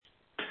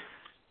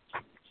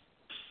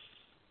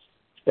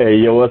Hey,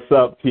 yo, what's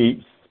up,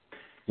 peeps?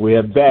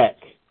 We're back.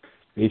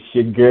 It's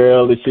your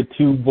girl, it's your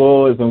two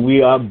boys, and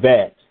we are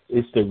back.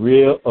 It's the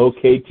Real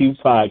OK2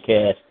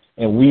 podcast,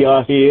 and we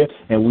are here,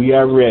 and we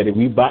are ready.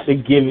 We about to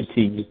give it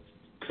to you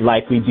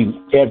like we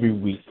do every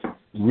week.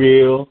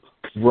 Real,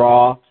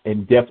 raw,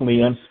 and definitely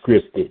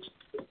unscripted.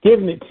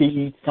 Giving it to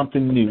you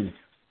something new,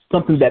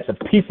 something that the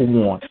people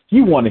want.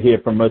 You want to hear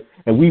from us,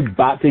 and we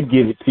about to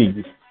give it to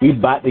you. We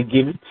about to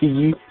give it to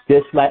you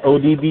just like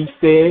ODB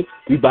said.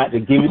 We about to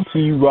give it to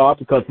you raw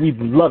because we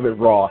love it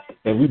raw,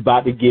 and we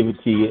about to give it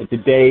to you. And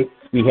today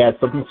we have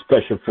something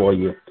special for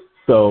you.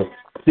 So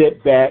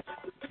sit back,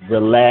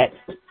 relax,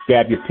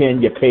 grab your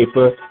pen, your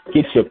paper,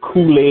 get your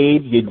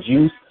Kool-Aid, your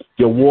juice,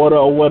 your water,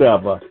 or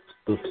whatever.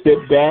 So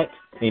sit back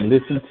and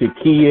listen to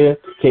Kia,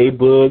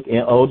 K-Boog,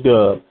 and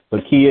O-Dub.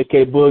 So Kia,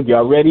 K-Boog,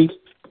 y'all ready?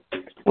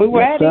 We're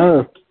ready. Yes,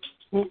 sir.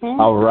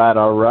 Mm-hmm. All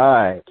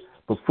right.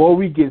 Before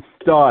we get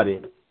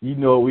started, you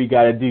know what we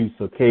got to do.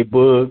 So,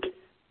 K-Boog,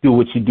 do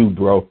what you do,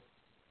 bro.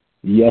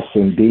 Yes,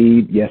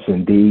 indeed. Yes,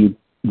 indeed.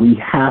 We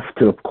have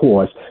to, of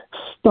course,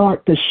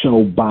 start the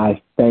show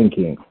by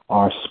thanking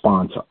our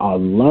sponsor, our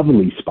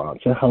lovely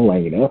sponsor,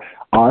 Helena,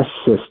 our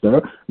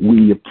sister.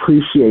 We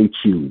appreciate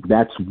you.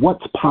 That's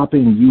What's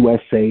Popping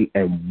USA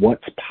and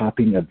What's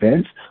Popping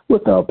Events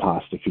with the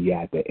apostrophe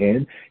at the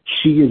end.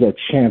 She is a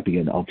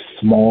champion of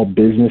small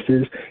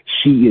businesses.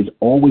 She is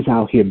always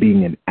out here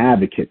being an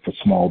advocate for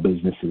small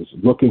businesses,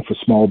 looking for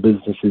small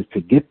businesses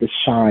to get the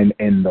shine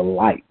and the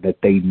light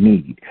that they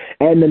need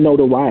and the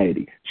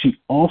notoriety. She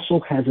also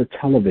has a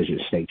television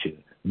station,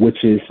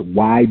 which is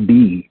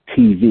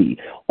YB-TV.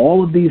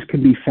 All of these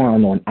can be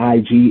found on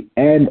IG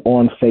and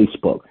on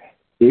Facebook.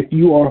 If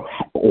you are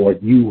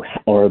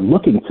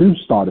looking to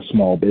start a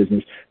small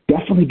business,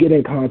 definitely get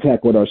in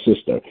contact with our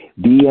sister.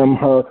 DM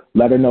her,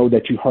 let her know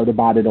that you heard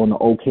about it on the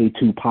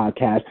OK2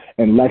 podcast,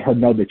 and let her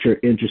know that you're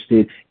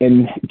interested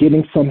in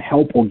getting some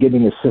help or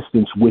getting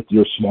assistance with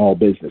your small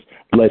business.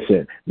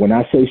 Listen, when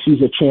I say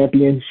she's a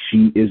champion,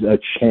 she is a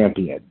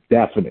champion,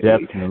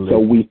 definitely. So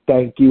we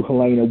thank you,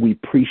 Helena. We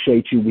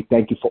appreciate you. We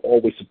thank you for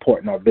always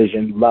supporting our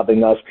vision,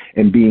 loving us,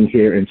 and being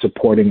here and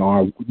supporting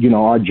our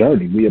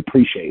journey. We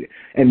appreciate it.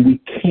 And we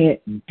can't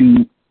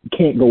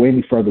go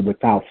any further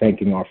without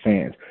thanking our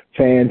fans.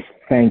 Fans,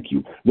 thank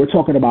you. We're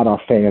talking about our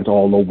fans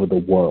all over the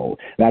world.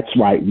 That's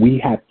right. We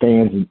have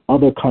fans in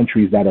other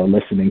countries that are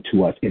listening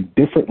to us in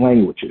different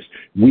languages.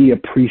 We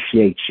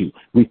appreciate you.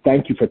 We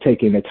thank you for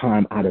taking the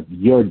time out of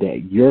your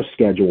day, your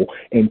schedule,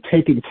 and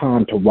taking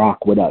time to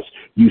rock with us.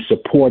 You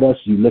support us.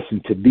 You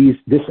listen to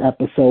this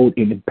episode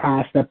and in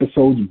past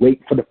episodes.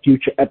 Wait for the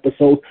future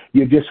episodes.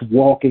 You're just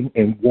walking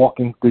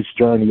this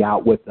journey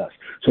out with us.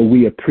 So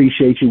we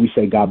appreciate you. We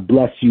say God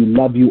bless you,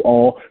 love you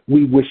all.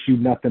 We wish you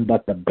nothing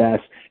but the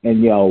best.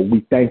 And,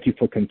 we thank you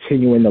for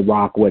continuing to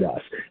rock with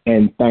us.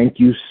 And thank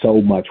you so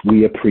much.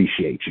 We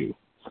appreciate you.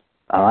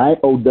 All right,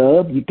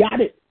 O-Dub, you got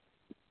it.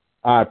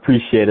 I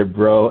appreciate it,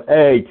 bro.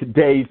 Hey,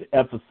 today's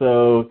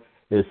episode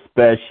is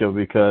special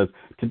because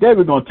today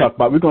we're going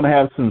to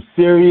have some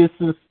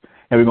seriousness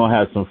and we're going to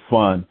have some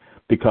fun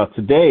because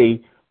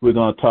today we're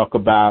going to talk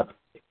about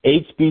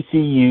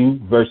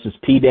HBCU versus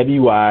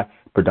PWI,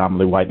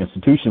 predominantly white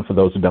institution for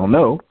those who don't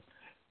know,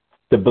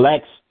 the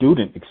Black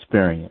student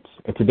experience.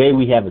 And today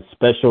we have a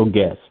special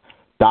guest,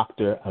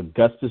 Dr.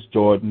 Augustus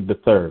Jordan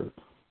III.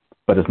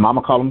 But his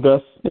mama call him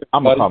Gus?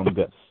 I'm going to call him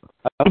Gus.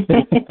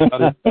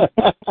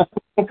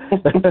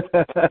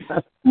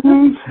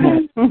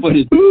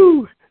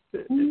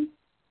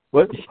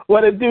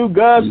 What it do,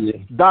 Gus? Yeah.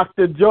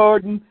 Dr.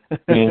 Jordan?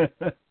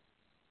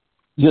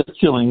 Just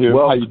chilling here.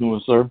 Well, how you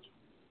doing, sir?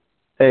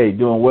 Hey,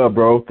 doing well,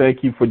 bro.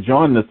 Thank you for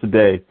joining us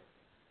today.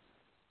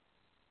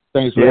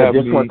 Thanks for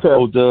having me,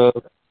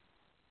 O-Dub.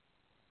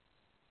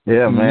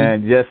 Yeah,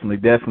 man,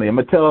 definitely. I'm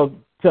going to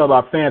tell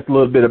our fans a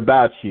little bit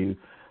about you.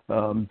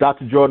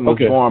 Dr. Jordan was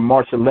born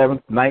March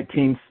 11th,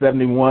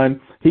 1971.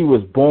 He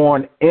was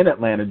born in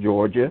Atlanta,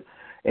 Georgia,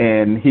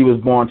 and he was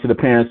born to the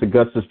parents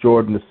Augustus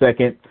Jordan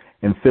II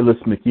and Phyllis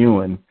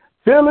McEwen.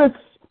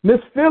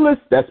 Miss Phyllis,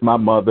 that's my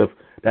mother.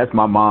 That's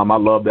my mom. I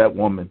love that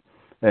woman.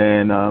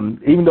 And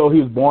even though he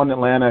was born in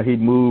Atlanta, he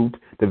moved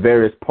to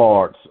various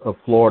parts of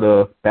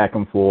Florida back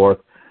and forth.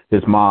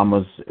 His mom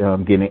was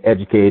getting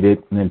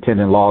educated and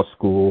attending law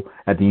school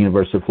at the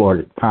University of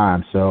Florida at the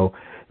time. So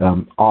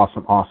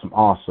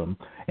awesome.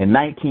 In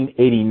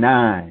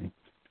 1989,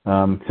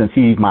 since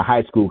he's my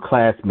high school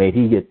classmate,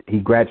 he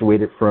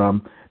graduated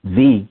from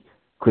the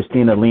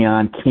Christina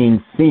Leon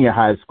King Senior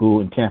High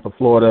School in Tampa,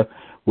 Florida,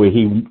 where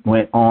he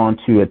went on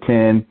to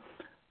attend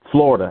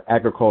Florida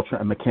Agriculture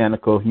and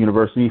Mechanical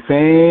University,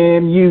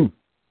 FAMU.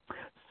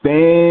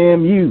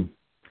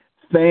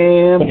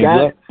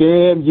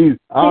 Goddamn you.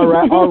 All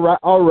right.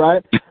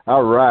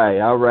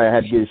 I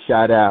had to get a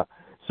shout out.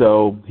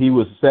 So he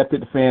was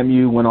accepted to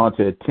FAMU, went on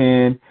to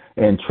attend,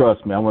 and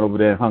trust me, I went over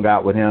there and hung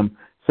out with him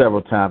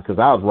several times because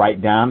I was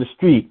right down the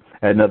street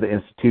at another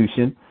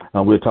institution.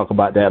 We'll talk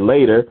about that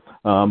later.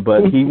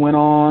 But he went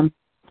on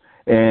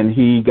and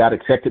he got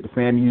accepted to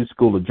FAMU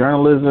School of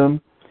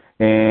Journalism,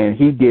 and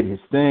he did his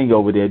thing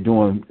over there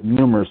doing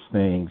numerous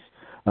things.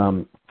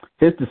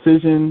 His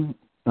decision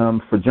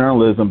for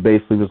journalism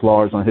basically was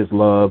large on his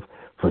love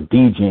for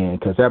DJing,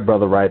 because that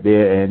brother right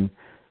there, and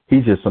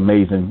he's just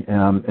amazing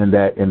in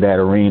that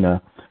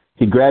arena.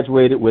 He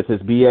graduated with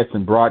his BS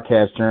in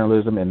broadcast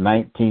journalism in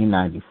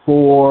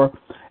 1994,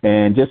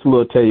 and just a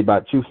little tell you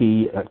about you,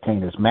 he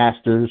obtained his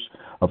Master's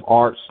of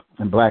Arts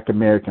in Black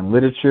American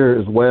Literature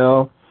as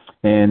well,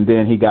 and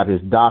then he got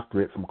his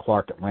doctorate from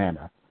Clark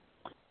Atlanta.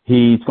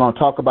 He's going to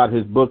talk about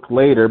his book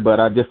later, but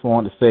I just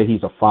wanted to say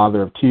he's a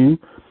father of two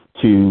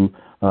to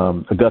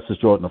Augustus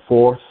Jordan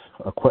IV,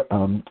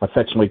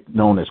 affectionately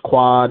known as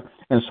Quad,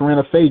 and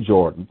Serena Faye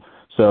Jordan.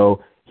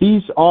 So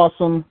he's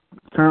awesome,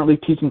 currently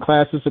teaching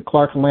classes at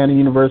Clark Atlanta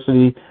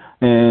University,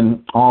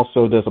 and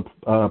also does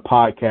a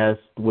podcast,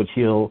 which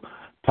he'll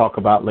talk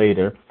about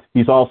later.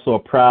 He's also a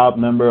proud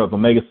member of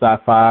Omega Psi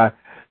Phi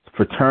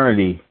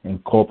Fraternity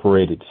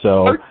Incorporated.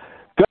 So,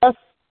 Gus,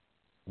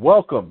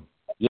 welcome.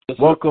 Yes,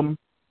 welcome.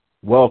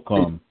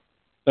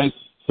 Thanks.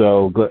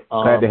 So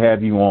glad to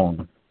have you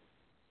on.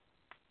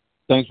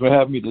 Thanks for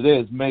having me today.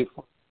 It's May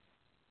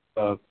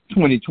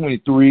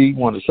 2023. I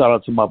want to shout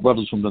out to my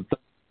brothers from the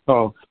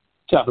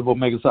chapter of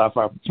Omega Psi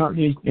Phi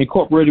Fraternity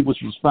Incorporated,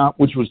 which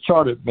was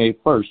chartered May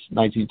 1st,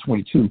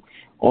 1922,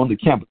 on the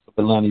campus of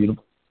Atlanta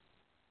University.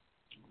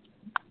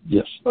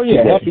 Yes. Oh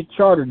yeah, happy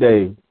Charter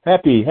Day.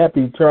 Happy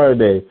Charter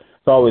Day.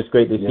 It's always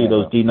great to see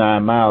those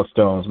D9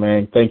 milestones,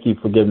 man. Thank you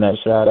for giving that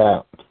shout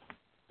out.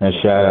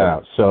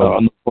 So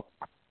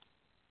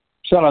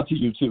shout out to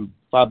you too,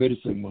 Phi Beta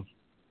Sigma.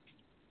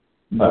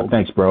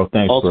 Thanks, bro.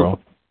 Also,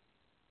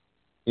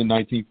 in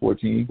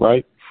 1914,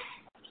 right?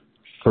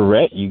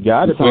 Correct. You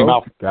got it,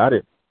 bro. Got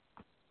it.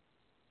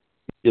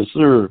 Yes,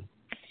 sir.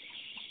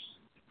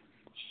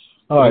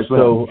 All right,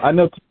 so I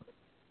know.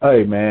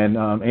 Hey, man,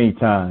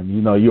 anytime.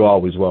 You know, you're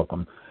always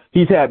welcome.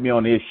 He's had me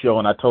on his show,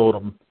 and I told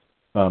him,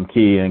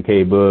 Key and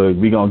K-Bud,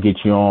 we're going to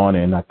get you on,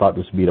 and I thought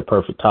this would be the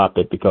perfect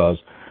topic because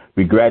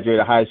we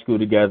graduated high school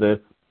together.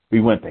 We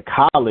went to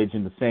college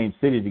in the same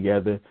city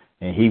together,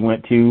 and he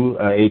went to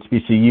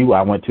HBCU.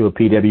 I went to a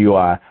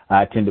PWI.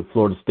 I attended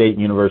Florida State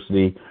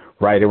University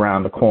right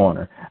around the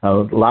corner. A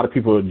lot of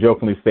people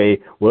jokingly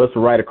say, well, it's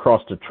right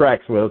across the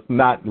tracks. Well, it's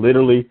not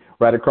literally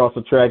right across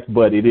the tracks,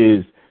 but it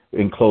is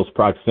in close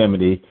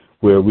proximity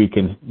where we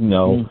can,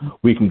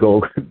 we can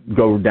go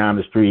down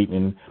the street.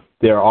 And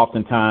there are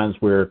often times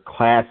where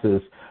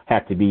classes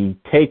have to be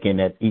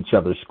taken at each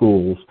other's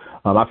schools.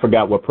 I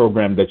forgot what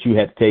program that you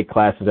had to take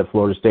classes at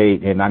Florida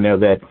State, and I know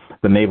that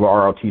the Naval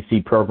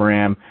ROTC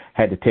program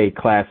had to take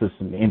classes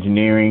in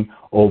engineering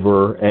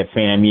over at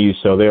FAMU.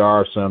 So there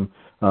are some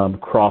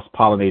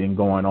cross-pollinating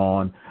going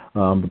on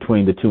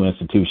between the two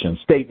institutions,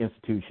 state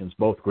institutions,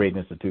 both great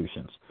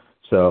institutions.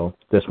 So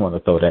just want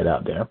to throw that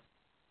out there.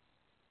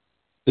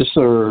 Yes,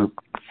 sir.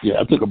 Yeah,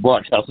 I took a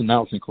broadcast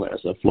announcing class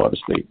at Florida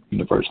State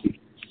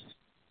University.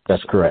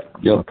 That's correct.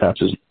 Yep.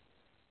 Okay.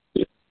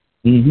 Yeah.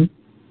 Mm-hmm.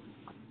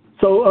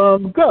 So,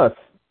 Gus,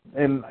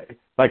 and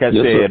like I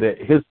said,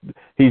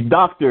 he's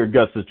Dr.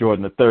 Augustus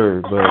Jordan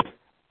III, but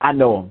I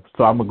know him,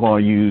 so I'm just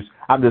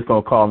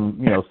going to call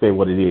him, say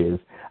what it is.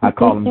 I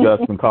call him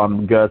Gus and call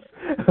him Gus.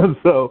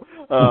 So,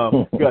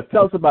 Gus,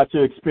 tell us about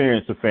your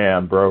experience with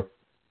FAM, bro.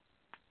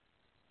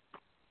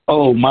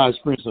 Oh, my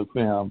experience with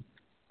FAM.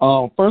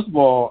 First of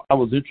all, I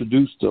was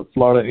introduced to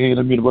Florida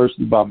A&M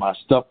University by my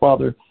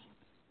stepfather,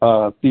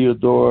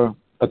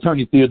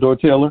 Attorney Theodore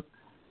Taylor,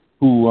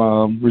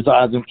 who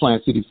resides in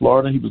Plant City,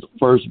 Florida. He was the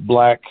first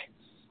black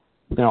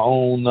with their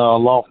own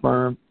law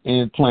firm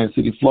in Plant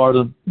City,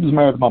 Florida. He was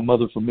married to my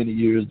mother for many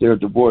years. They're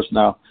divorced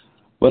now.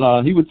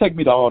 But he would take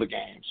me to all the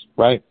games,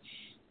 right?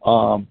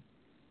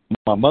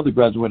 My mother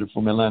graduated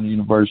from Atlanta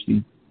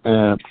University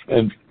and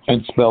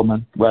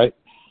Spelman, right?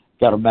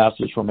 Got a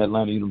master's from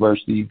Atlanta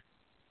University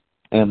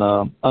and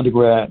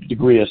undergrad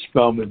degree at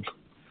Spelman.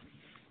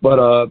 But,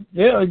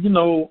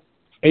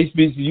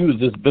 HBCU has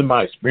just been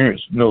my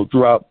experience,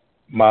 throughout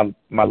my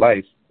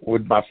life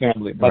with my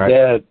family. My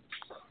dad,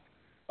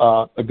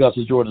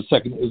 Augustus Jordan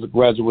II, is a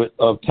graduate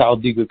of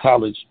Talladega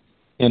College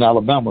in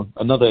Alabama,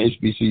 another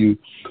HBCU.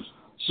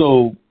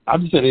 So I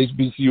just said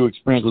HBCU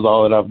experience was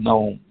all that I've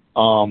known.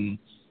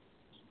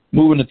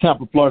 Moving to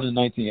Tampa, Florida in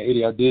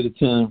 1980, I did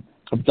attend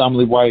a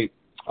predominantly white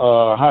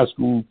high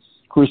school,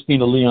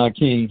 Christina Leon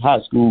King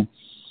High School,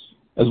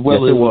 as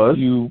well as a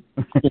few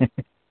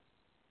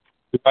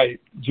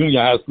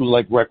junior high schools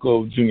like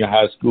Recco Junior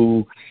High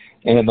School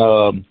and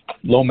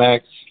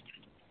Lomax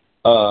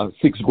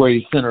 6th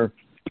grade center.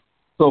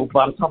 So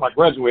by the time I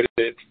graduated,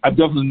 I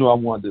definitely knew I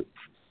wanted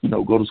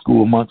to, go to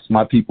school amongst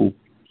my people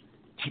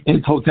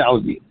in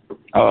totality.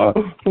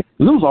 It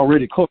was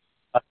already close.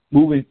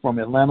 Moving from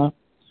Atlanta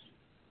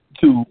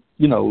to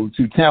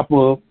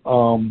Tampa.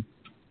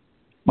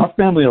 My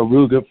family are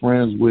real good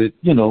friends with,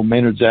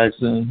 Maynard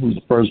Jackson, who's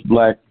the first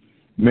black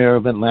mayor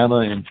of Atlanta,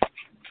 and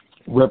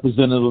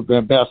Representative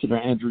Ambassador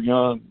Andrew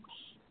Young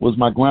was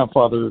my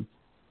grandfather,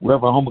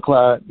 Reverend Homer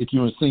Clyde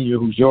McEwen Sr.,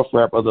 who's your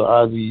frat brother,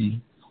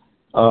 Ozzy.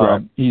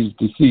 He's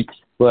deceased,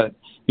 but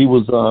he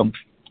was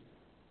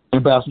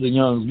Ambassador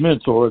Young's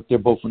mentor. They're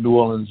both from New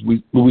Orleans,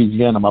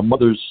 Louisiana. My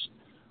mother's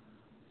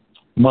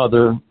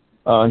mother,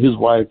 his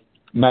wife,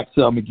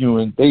 Maxell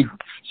McEwen,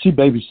 she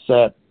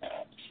babysat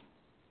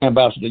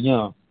Ambassador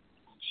Young.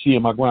 She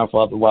and my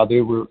grandfather while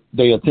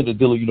they attended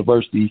Dillard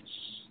University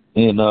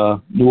in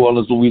New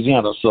Orleans,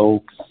 Louisiana.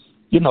 So,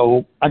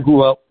 I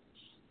grew up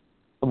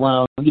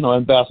around,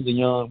 Ambassador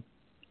Young.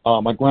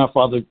 My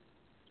grandfather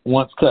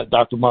once cut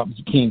Dr. Martin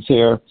Luther King's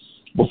hair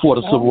before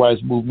the Civil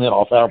Rights Movement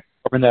off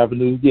Auburn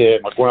Avenue. Yeah,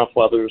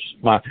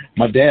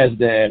 my dad's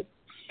dad,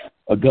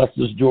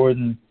 Augustus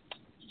Jordan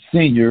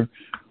Sr.,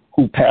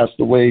 who passed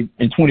away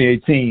in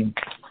 2018.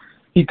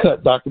 He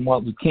cut Dr.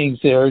 Martin Luther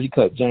King's hair. He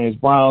cut James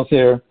Brown's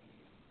hair.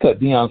 Cut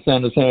Deion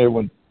Sanders' hair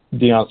when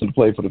Deion Sanders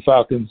played for the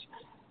Falcons.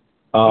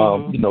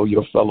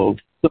 Your fellow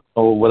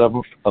or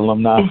whatever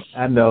alumni.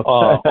 I know.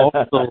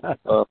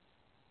 Also,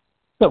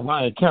 cut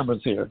Ryan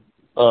Cameron's hair.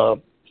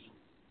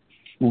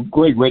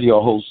 Great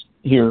radio host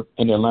here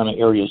in the Atlanta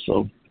area.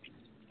 So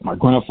my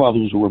grandfather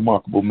was a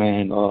remarkable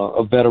man,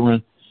 a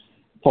veteran,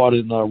 fought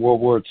in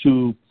World War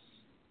II,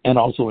 and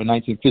also in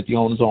 1950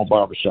 owned his own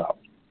barbershop.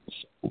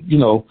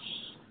 So,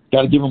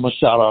 got to give him a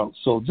shout out.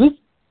 So just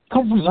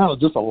come from Atlanta,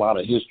 just a lot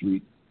of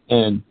history.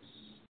 And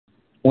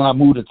when I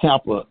moved to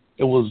Tampa,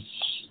 it was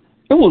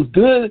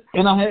good,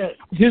 and I had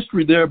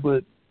history there,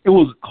 but it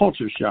was a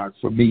culture shock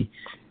for me.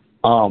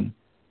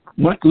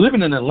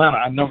 Living in Atlanta,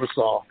 I never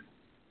saw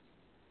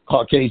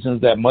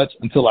Caucasians that much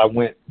until I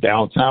went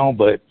downtown.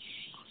 But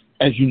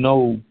as you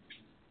know,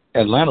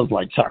 Atlanta's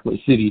like Chocolate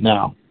City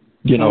now,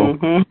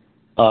 and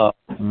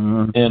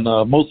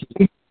most of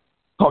the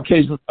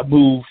Caucasians have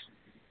moved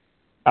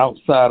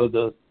outside of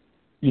the,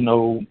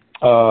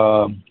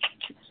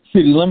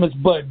 city limits,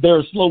 but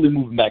they're slowly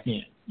moving back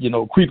in,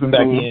 creeping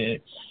back in,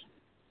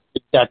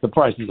 jack the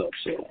prices up.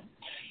 So,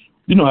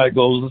 you know how it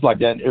goes. It's like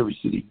that in every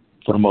city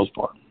for the most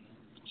part.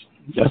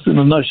 That's in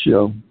a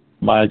nutshell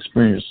my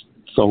experience.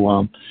 So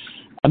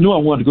I knew I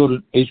wanted to go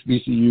to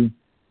HBCU,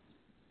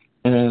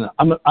 and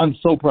I'm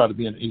so proud to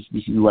be in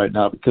HBCU right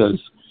now because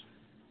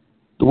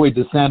the way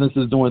DeSantis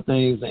is doing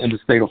things in the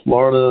state of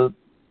Florida,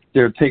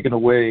 they're taking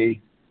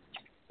away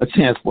a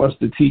chance for us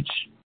to teach,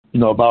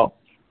 about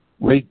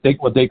race,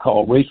 what they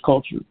call race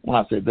culture. When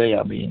I say they,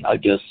 I mean, I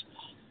guess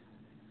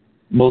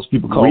most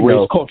people call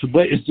race culture,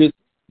 but it's just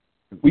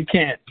we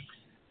can't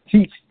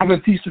teach. I'm going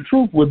to teach the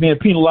truth. We're being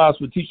penalized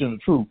for teaching the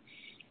truth.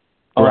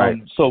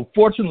 Right. So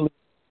fortunately,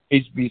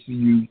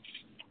 HBCU,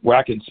 where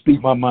I can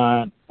speak my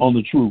mind on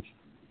the truth,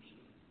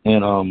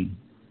 and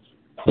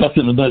that's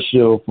in a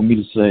nutshell for me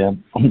to say.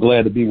 I'm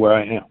glad to be where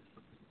I am.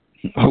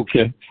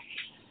 Okay.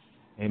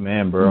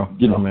 Amen, bro.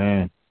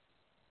 Amen.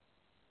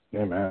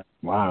 Yeah, man.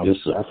 Wow. Yes,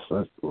 sir.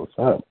 That's what's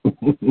up.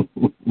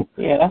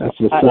 Yeah, that's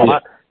what's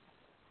up.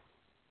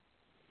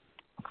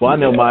 Well, I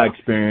know my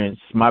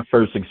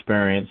first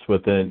experience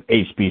with an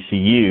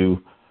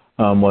HBCU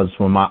was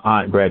when my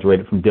aunt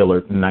graduated from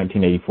Dillard in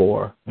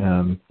 1984.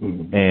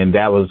 And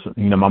that was,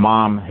 my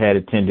mom had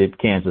attended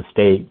Kansas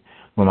State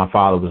when my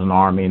father was in the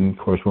Army, and,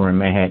 of course, we were in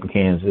Manhattan,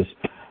 Kansas.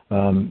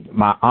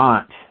 My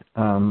aunt,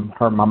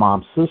 my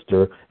mom's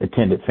sister,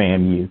 attended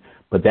FAMU,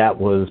 but that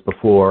was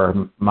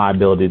before my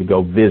ability to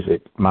go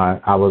visit.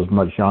 I was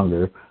much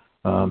younger,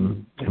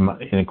 and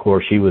of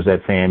course, she was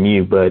at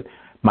FAMU, but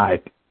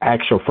my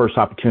actual first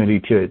opportunity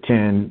to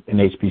attend an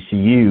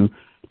HBCU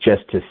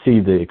just to see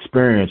the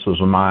experience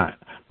was when my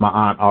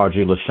aunt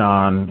Audrey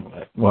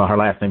LaShawn, well, her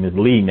last name is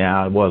Lee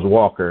now, it was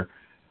Walker,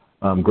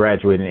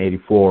 graduated in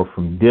 84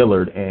 from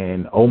Dillard,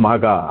 and oh my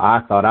God,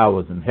 I thought I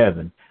was in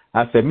heaven.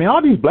 I said, man,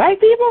 all these black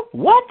people?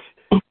 What?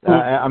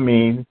 I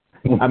mean,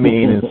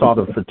 and saw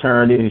the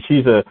fraternity, and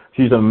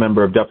she's a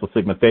member of Delta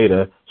Sigma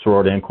Theta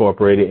Sorority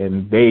Incorporated,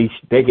 and they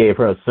gave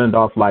her a send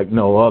off like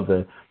no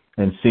other.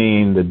 And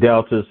seeing the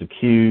Deltas, the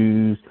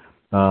Qs,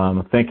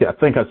 I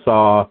think I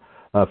saw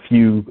a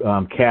few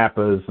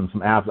Kappas and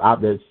some Alphas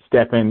out there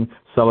stepping,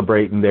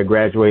 celebrating their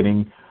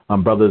graduating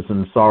brothers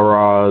and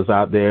sorors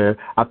out there.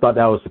 I thought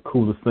that was the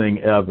coolest thing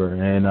ever.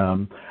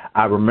 And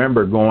I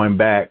remember going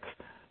back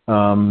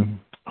home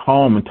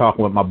and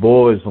talking with my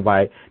boys,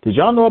 like, did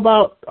y'all know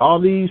about all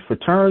these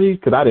fraternities?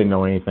 Because I didn't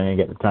know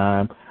anything at the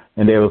time.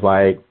 And they was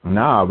like,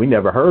 nah, we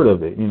never heard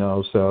of it,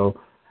 so.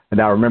 And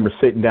I remember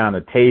sitting down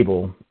at a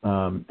table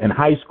in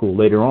high school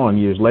later on,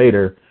 years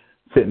later,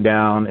 sitting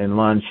down in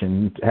lunch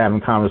and having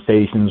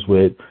conversations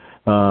with,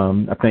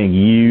 I think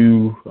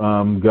you,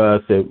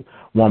 Gus, at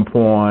one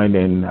point,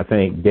 and I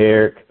think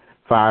Derek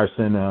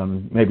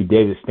Fyerson, maybe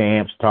David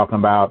Stamps, talking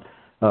about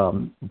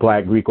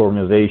Black Greek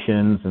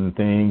organizations and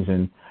things.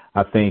 And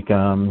I think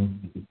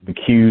the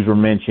Qs were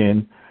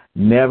mentioned.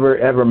 Never,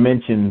 ever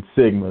mentioned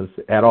Sigmas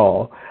at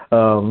all.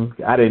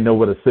 I didn't know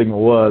what a Sigma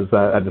was.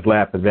 I just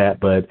laughed at that.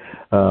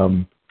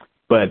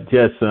 But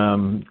just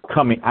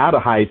coming out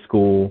of high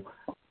school,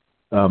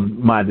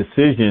 my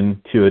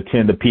decision to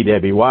attend the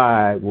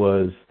PWI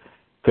was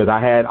because I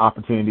had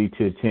opportunity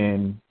to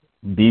attend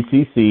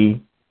BCC,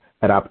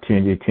 had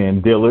opportunity to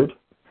attend Dillard,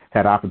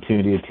 had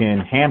opportunity to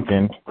attend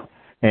Hampton,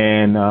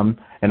 and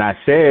I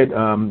said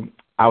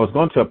I was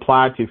going to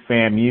apply to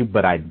FAMU,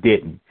 but I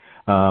didn't.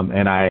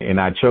 and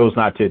I chose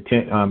not to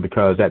attend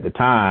because at the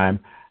time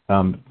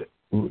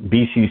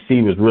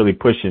BCC was really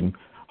pushing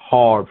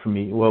hard for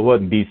me. Well, it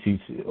wasn't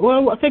BCC.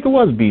 Well, I think it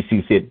was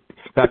BCC.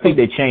 I think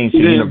they changed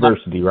to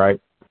university, right?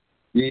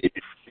 Yeah.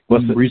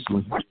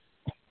 Recently.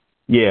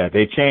 Yeah,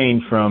 they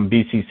changed from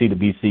BCC to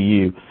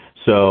BCU.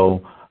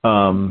 So,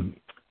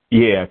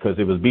 because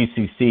it was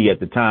BCC at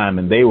the time,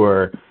 and they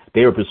were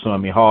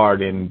pursuing me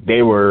hard, and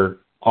they were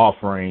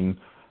offering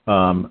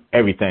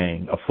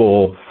everything, a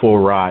full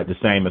ride, the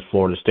same as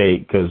Florida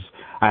State, because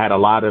I had a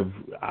lot of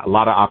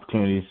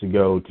opportunities to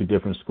go to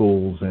different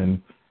schools,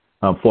 and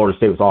Florida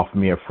State was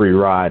offering me a free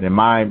ride. And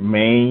my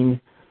main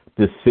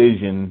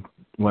decision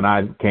when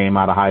I came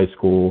out of high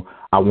school,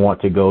 I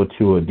want to go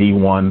to a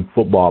D1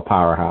 football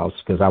powerhouse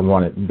because I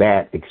wanted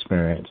that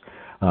experience.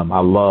 I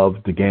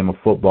love the game of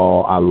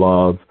football. I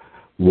love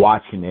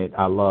watching it.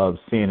 I love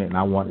seeing it, and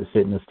I wanted to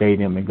sit in the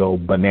stadium and go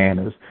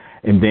bananas.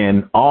 And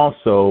then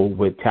also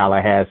with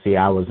Tallahassee,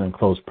 I was in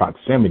close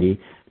proximity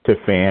to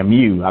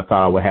FAMU. I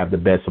thought I would have the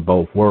best of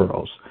both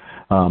worlds.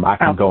 I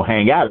can go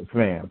hang out at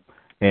FAM,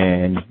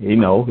 and it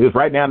was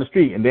right down the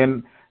street.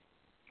 And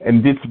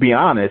just to be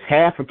honest,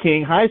 half of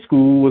King High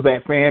School was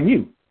at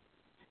FAMU.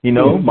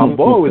 My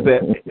boy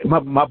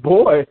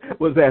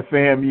was at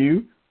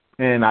FAMU,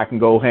 and I can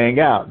go hang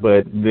out.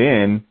 But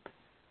then,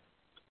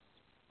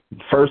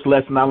 first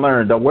lesson I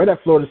learned: don't wear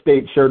that Florida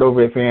State shirt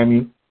over at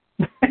FAMU.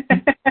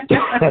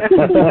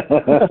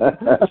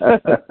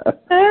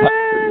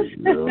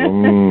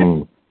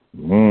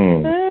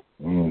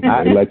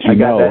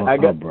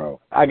 Bro.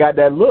 I got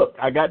that look.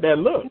 I got that.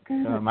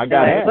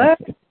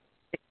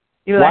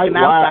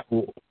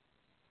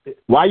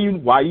 Why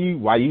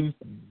you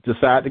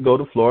decide to go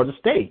to Florida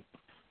State?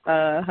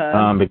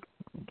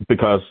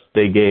 Because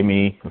they gave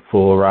me a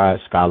full ride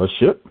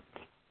scholarship.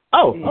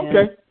 Oh, yeah.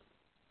 Okay.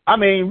 I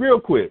mean, real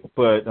quick,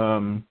 but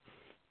the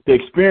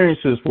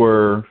experiences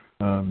were.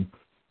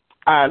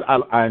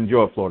 I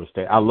enjoy Florida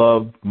State. I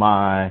love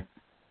our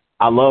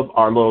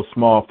little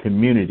small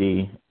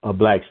community of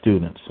black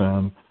students.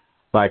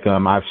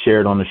 I've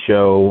shared on the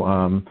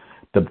show,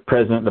 the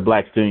president of the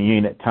Black Student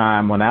Union at the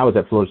time when I was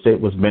at Florida State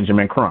was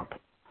Benjamin Crump.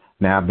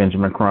 Now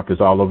Benjamin Crump is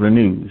all over the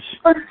news.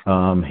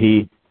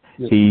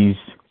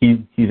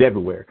 He's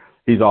everywhere.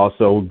 He's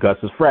also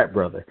Gus's frat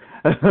brother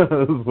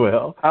as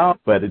well. Oh.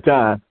 But at the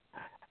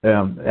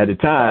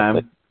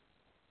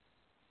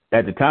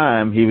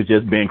time, he was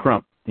just Ben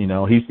Crump. He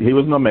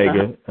was an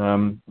Omega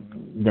during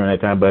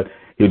that time, but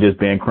he was just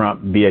Ben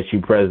Crump,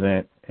 BSU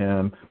president,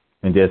 and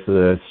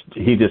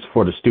he just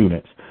for the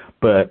students.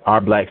 But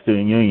our Black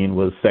Student Union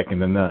was second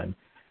to none,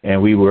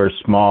 and we were a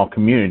small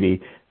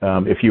community.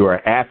 If you were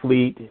an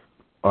athlete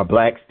or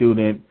black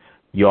student,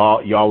 you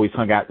always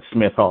hung out at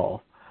Smith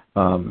Hall,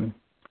 and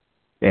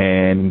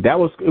it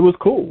was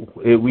cool.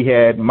 We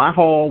had my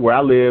hall where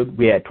I lived.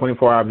 We had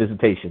 24-hour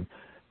visitation.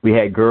 We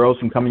had girls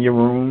who come in your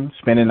room,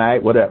 spend the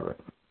night, whatever.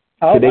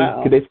 Oh,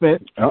 Could they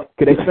spend a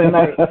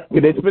night?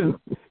 Could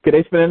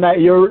they spend a night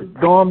in your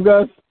dorm,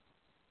 Gus?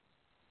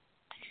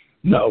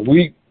 No,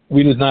 we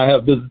did not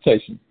have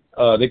visitation.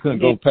 They couldn't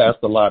go past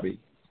the lobby.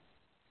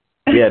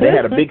 Yeah, they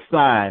had a big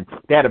sign.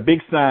 They had a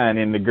big sign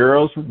in the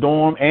girls'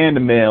 dorm and the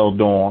male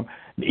dorm.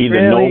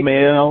 Either no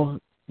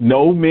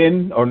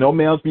men or no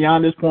males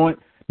beyond this point,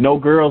 no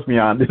girls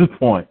beyond this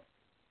point.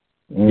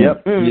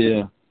 Yep.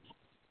 Yeah.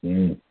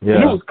 And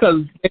it was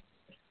because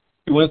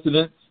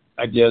coincidence,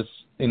 I guess,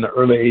 in the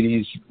early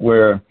 80s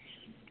where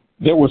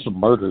there were some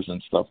murders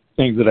and stuff,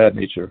 things of that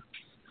nature.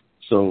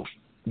 So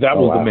that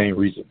was the main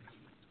reason.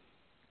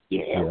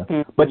 Yeah.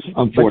 But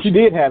you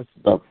did have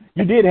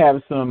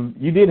some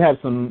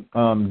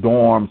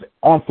dorms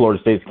on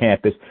Florida State's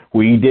campus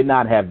where you did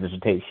not have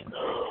visitation.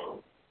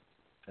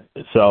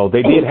 So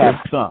they did have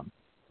some.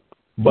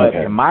 But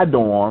in my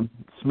dorm,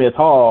 Smith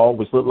Hall,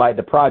 which looked like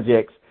the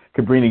projects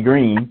Cabrini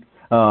Green,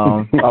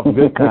 of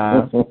good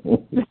times.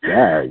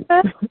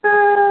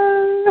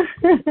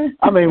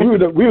 I mean, we were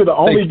the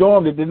only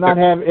dorm that did not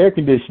have air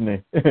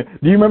conditioning. Do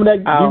you remember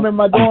that? Do you remember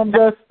my dorm,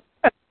 Gus?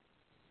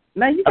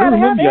 No, you gotta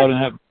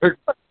have it.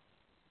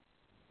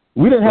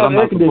 We didn't have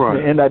air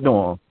conditioning in that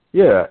dorm.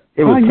 Yeah,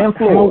 it was 10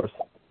 floors.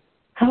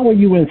 How are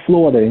you in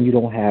Florida and you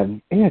don't have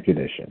air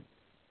conditioning?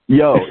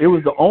 Yo, it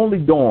was the only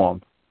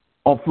dorm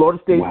on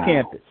Florida State's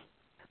campus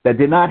that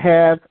did not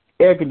have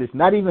air conditioning,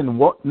 not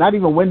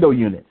even window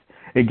units.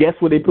 And guess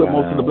where they put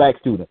most of the black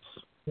students?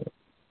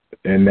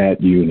 In that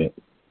unit.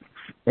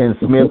 In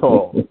Smith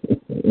Hall.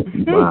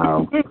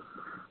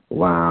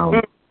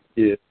 Wow.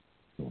 Yeah.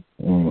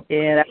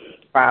 Yeah, that's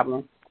a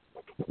problem.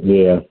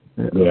 Yeah,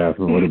 it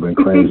would have been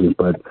crazy.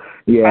 But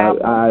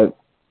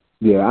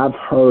I've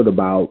heard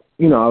about,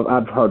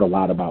 I've heard a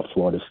lot about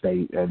Florida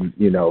State, and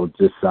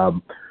just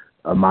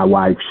my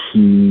wife,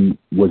 she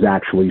was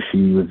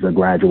a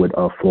graduate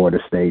of Florida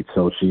State,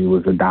 so she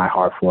was a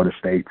diehard Florida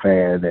State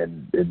fan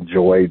and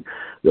enjoyed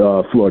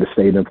Florida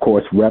State, and of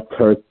course repped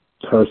her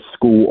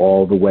school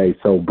all the way.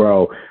 So,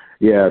 bro,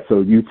 Yeah, so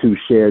you two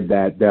shared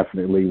that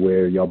definitely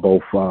where y'all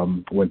both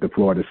went to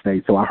Florida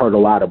State. So I heard a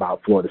lot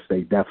about Florida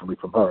State definitely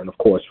from her and of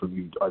course from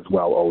you as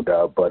well,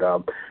 O-Dub. But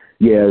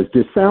yeah, it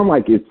just sounded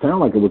like it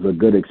was a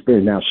good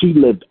experience. Now she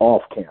lived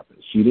off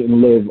campus. She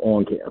didn't live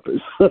on campus.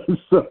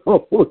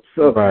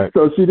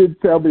 So she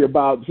didn't tell me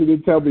about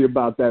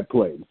that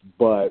place.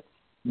 But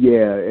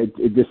yeah,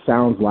 it just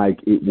sounds like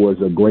it was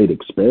a great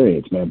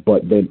experience, man.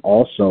 But then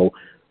also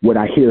what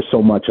I hear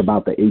so much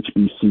about the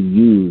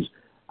HBCUs,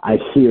 I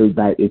hear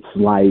that it's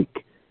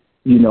like,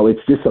 you know,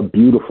 it's just a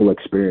beautiful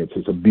experience.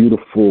 It's a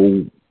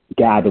beautiful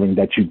gathering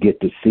that you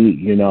get to see,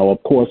 you know.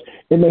 Of course,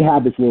 it may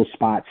have its little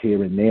spots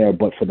here and there,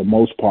 but for the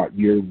most part,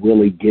 you're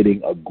really getting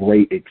a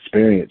great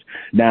experience.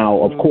 Now,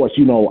 of course,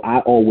 you know, I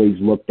always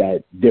looked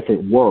at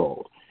Different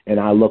World, and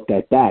I looked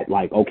at that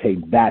like, okay,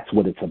 that's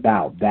what it's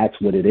about. That's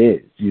what it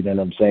is. You know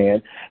what I'm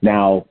saying?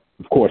 Now,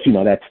 of course, you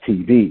know, that's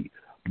TV,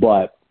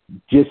 but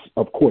just,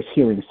 of course,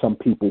 hearing some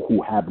people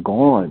who have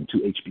gone to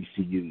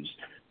HBCUs,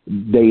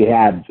 they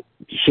have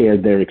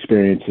shared their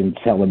experience in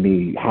telling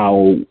me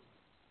how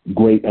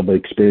great of an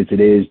experience it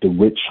is,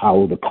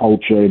 how the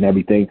culture and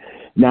everything.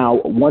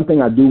 Now, one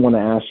thing I do want to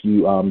ask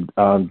you,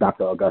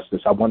 Dr.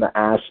 Augustus, I want to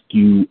ask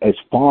you as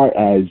far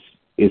as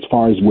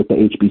with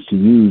the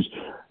HBCUs,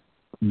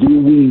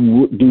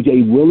 do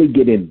they really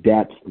get in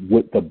depth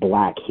with the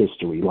Black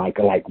history? Like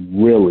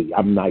really?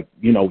 I'm like,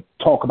 you know,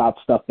 talk about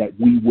stuff that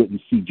we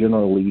wouldn't see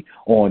generally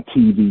on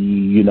TV,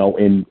 you know,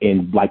 in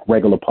like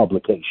regular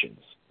publications.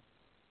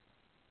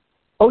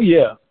 Oh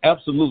yeah,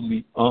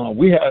 absolutely.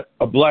 We had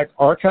a Black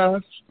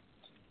archives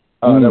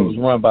that was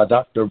run by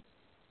Dr.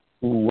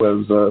 who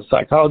was a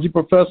psychology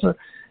professor,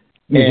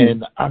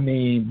 and I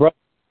mean, bro,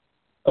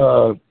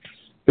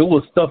 there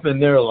was stuff in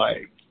there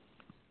like,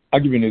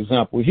 I'll give you an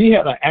example. He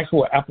had an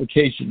actual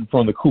application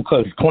from the Ku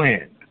Klux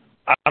Klan.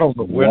 I don't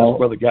know where this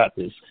brother got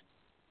this.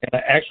 And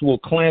an actual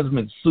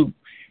Klansman suit.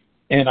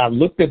 And I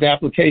looked at the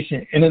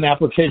application. In an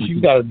application,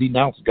 you got to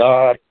denounce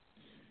God,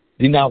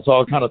 denounce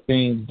all kind of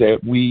things that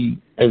we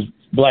as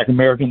Black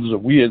Americans or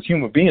we as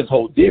human beings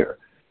hold dear.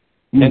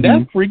 And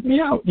that freaked me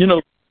out, you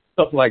know,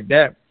 stuff like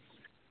that.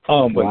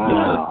 But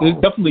yeah, there's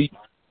definitely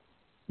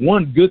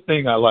one good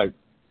thing I like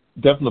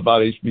definitely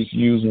about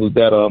HBCUs was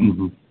that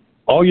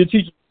all your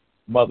teachers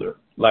mother,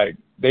 like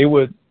they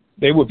would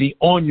be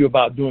on you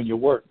about doing your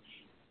work.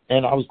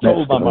 And I was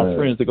told by my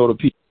friends to go to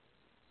P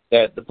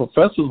that the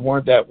professors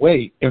weren't that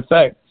way. In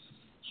fact,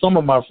 some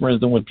of my friends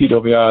that went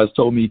PWIs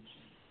told me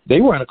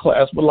they were in a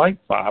class with like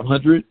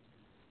 500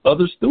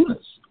 other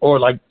students or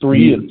like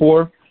 300 and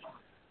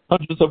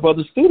 400 of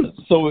other students.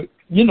 So,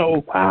 you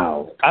know,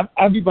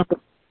 I've even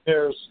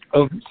heard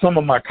of some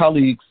of my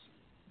colleagues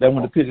that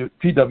went to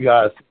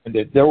PWIs and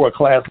that there were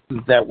classes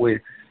that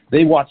where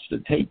they watched the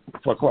tape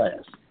for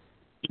class.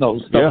 You know,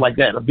 stuff like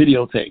that, a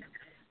videotape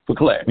for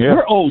class. Yeah.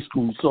 We're old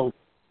school, so,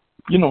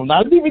 you know,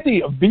 not a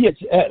DVD, a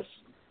VHS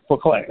for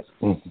class.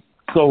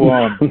 So,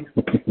 right.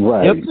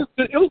 It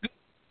was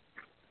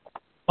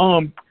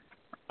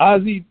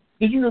Ozzy,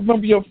 did you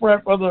remember your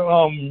frat brother,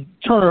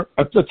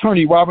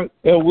 attorney Robert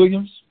L.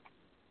 Williams?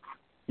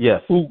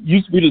 Yes. Who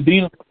used to be the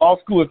dean of the law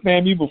school at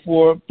FAMU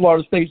before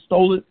Florida State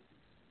stole it,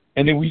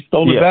 and then we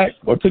stole it back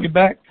or took it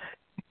back?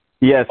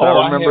 Yes, I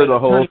remember the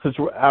whole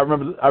situation. I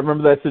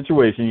remember that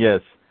situation, yes.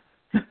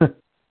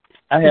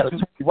 I had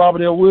attorney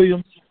Robert L.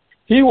 Williams.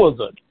 He was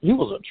a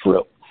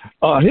trip.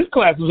 His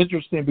class was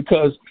interesting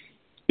because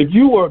if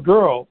you were a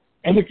girl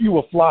and if you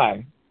were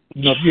fly,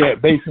 you know, if you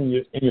had bass in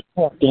your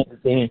pants and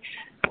everything,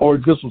 or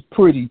just was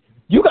pretty,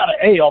 you got an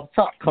A off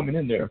the top coming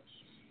in there.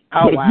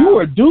 But if you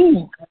were a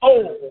dude,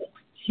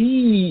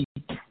 he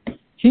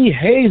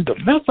hazed the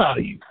mess out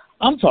of you.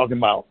 I'm talking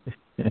about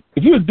if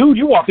you're a dude,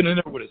 you're walking in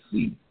there with a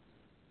C,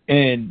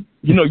 and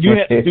you know you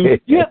had to do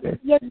you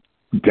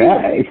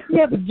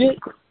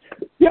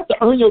have to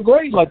earn your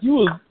grade like you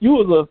was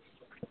a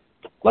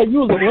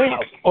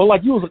lamp or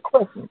like you was a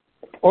crescent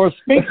or a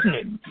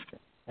sphinxman.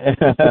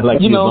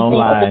 Like you know,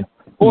 online.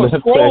 Or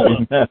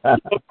scrolling.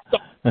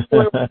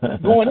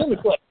 Going in the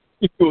class.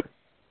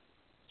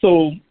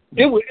 So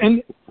it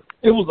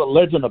was a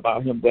legend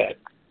about him that,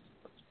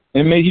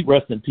 and may he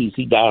rest in peace.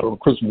 He died on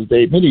Christmas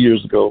Day many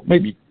years ago,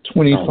 maybe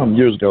 20-some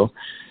years ago.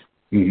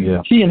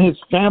 Yeah. He and his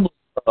family,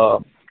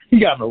 he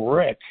got in a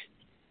wreck,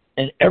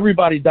 and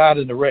everybody died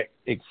in the wreck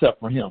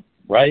except for him,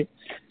 right?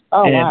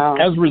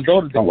 As a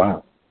result of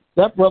that,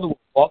 that brother would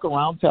walk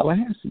around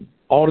Tallahassee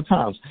all the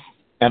times.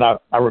 And I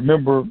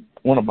remember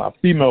one of my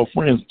female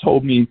friends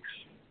told me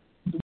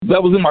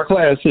that was in my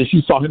class, said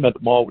she saw him at the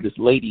mall with this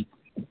lady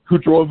who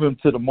drove him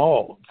to the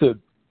mall, to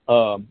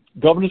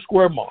Governor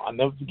Square Mall. I'll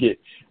never forget.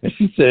 And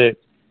she said,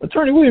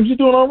 Attorney Williams, you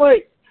doing all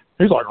right?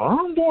 He's like,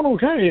 I'm doing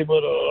okay,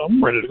 but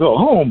I'm ready to go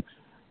home.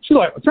 She's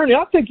like, Attorney,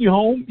 I'll take you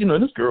home. You know,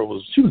 this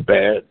girl she was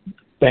bad,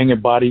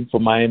 banging body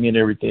from Miami and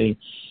everything.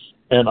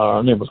 And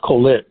her name was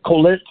Colette.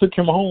 Colette took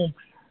him home.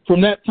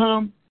 From that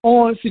time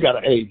on, she got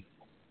an A.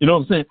 You know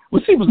what I'm saying?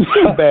 Well, she was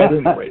bad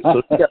anyway,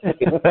 so she got to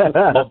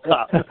on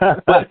top.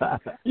 But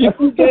if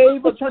you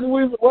gave Attorney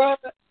Williams a ride,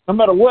 no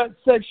matter what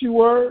sex you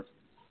were,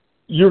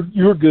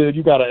 you're good.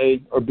 You got an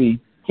A or B,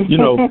 you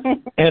know.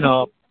 And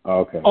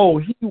okay. Oh,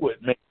 he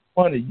would make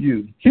fun of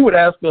you. He would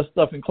ask us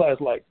stuff in class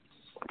like,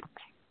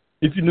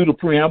 if you knew the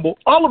preamble.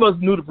 All of us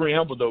knew the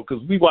preamble though,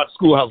 because we watched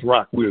Schoolhouse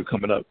Rock. We were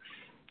coming up,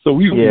 so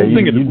we were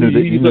singing you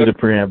knew the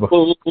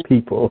preamble.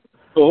 People.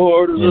 In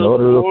order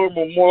to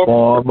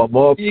form a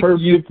more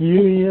perfect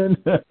union.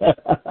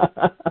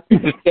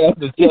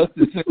 The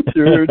justice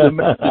ensure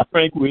domestic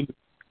tranquility.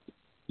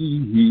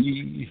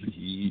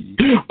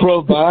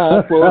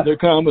 Provide for the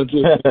common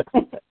good.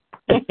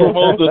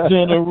 Promote the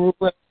general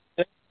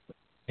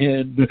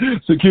and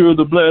secure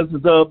the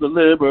blessings of the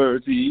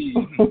liberty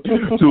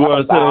to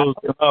ourselves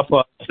and our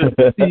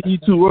posterity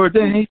to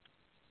ordain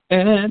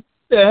and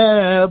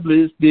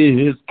establish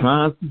this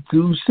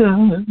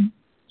Constitution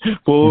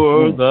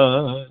for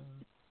the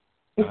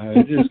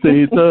United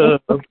States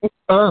of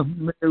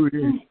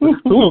America. We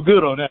were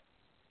good on that.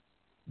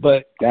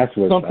 But that's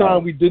what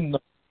sometimes we didn't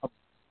know.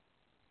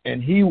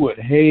 And he would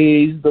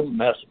haze the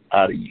mess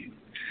out of you.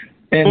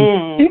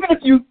 And even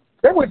if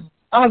there were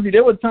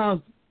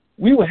times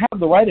we would have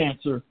the right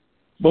answer,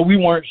 but we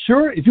weren't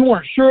sure. If you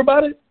weren't sure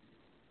about it,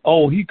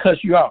 he'd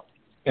cuss you out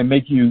and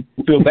make you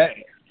feel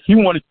bad. He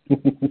wanted you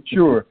to be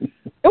sure. It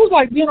was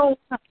like, in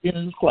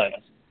his class.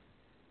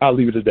 I'll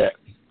leave it at that.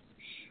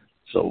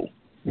 So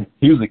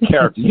he was a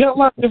character. You had a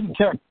lot of different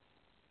characters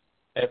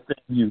at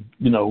FAMU.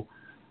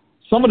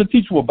 Some of the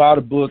teachers would buy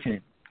the book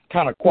and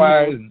kind of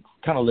quiet and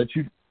kind of let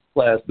you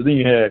class, but then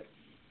you had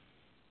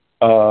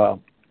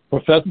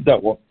professors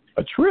that were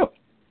a trip.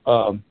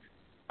 I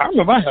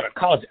remember I had a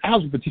college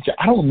algebra teacher.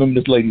 I don't remember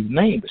this lady's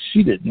name, but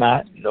she did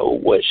not know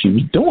what she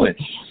was doing.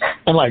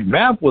 And like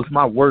math was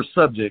my worst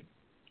subject.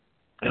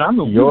 And I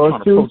remember we were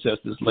trying to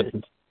protest this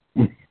lady.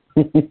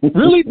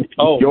 Really?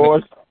 Oh,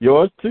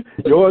 yours too.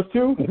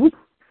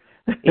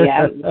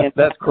 Yeah,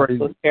 that's crazy.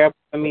 It was terrible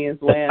for me as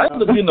well. I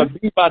ended up getting a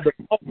B by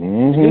default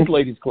in this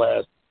lady's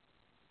class.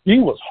 He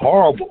was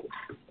horrible.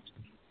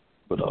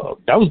 But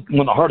that was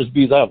one of the hardest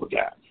B's I ever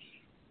got.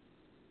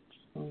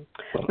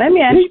 Let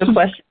me ask you a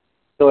question,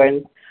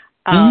 Jordan.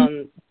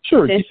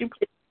 Sure. Since you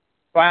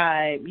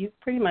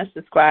pretty much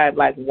described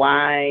like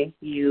why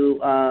you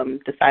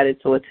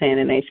decided to attend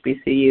an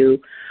HBCU.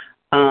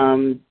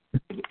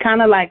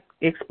 Kind of like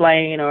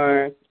explain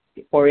or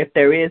if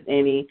there is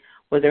any,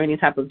 was there any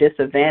type of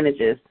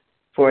disadvantages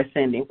for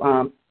attending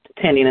an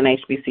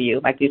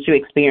HBCU? Like, did you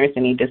experience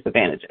any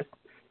disadvantages?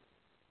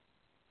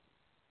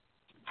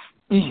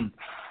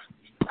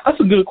 That's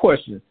a good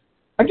question.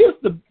 I guess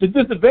the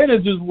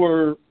disadvantages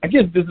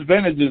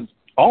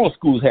all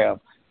schools have.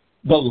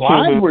 The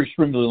lines were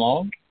extremely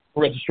long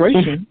for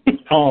registration.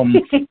 Y'all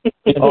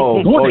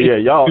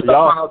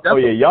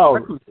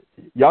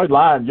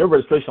lines, your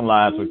registration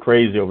lines were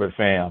crazy over at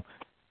FAM.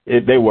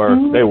 They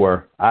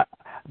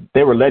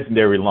were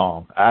legendary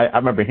long. I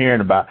remember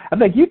hearing about. I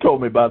think you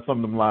told me about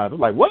some of them lines. I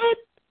was like, what?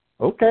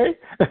 Okay.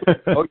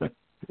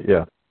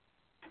 Yeah.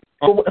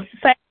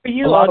 Same for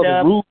you, a lot of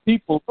the rude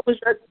people.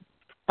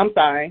 I'm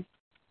sorry.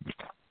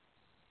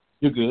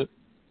 You're good.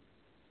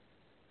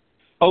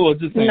 Oh,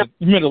 just saying,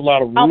 you meant a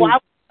lot of rude in line.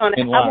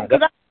 I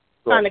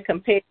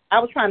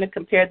was trying to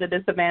compare the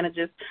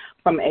disadvantages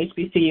from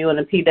HBCU and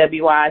the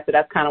PWIs, so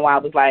that's kind of why I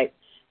was like,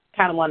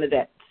 kind of wanted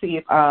to see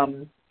if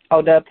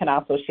Odub can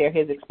also share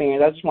his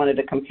experience. I just wanted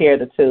to compare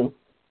the two.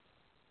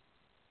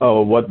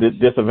 Oh, what the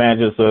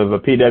disadvantages of a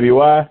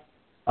PWI?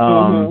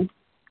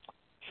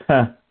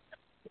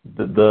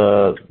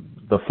 The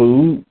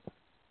food.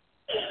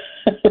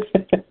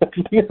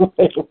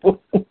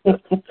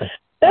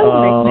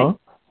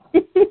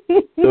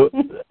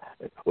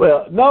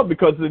 Well, no,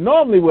 because they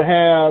normally would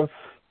have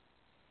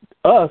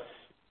us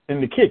in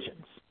the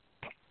kitchens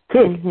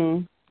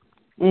cooking,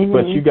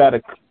 but you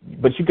gotta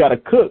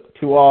cook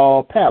to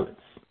all palates.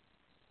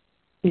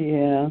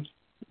 Yeah.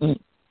 Okay.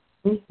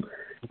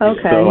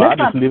 So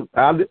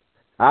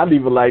I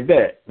leave it like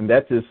that, and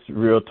that's just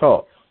real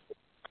talk.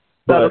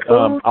 But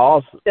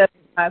also in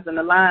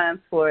the lines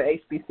for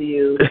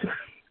HBCUs.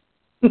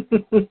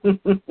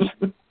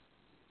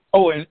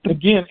 And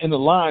again, in the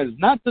lines,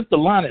 not just the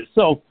line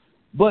itself,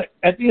 but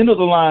at the end of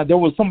the line, there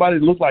was somebody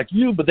that looked like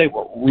you, but they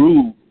were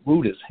rude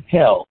as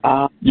hell.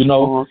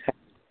 Okay.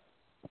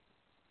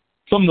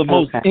 Some of the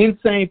most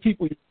insane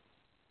people.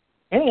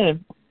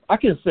 And I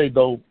can say,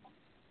 though,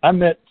 I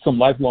met some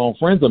lifelong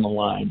friends on the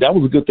line. That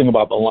was a good thing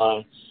about the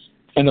line.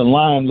 And the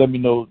line let me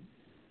know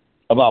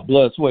about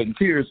blood, sweat, and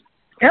tears.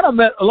 And I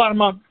met a lot of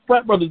my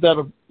frat brothers that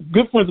are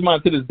good friends of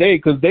mine to this day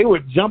because they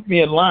would jump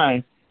me in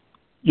line,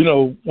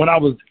 when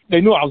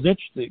they knew I was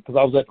interested because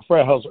I was at the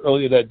frat house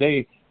earlier that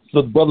day.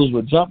 So the brothers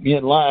would jump me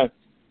in line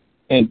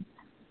and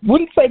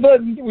wouldn't say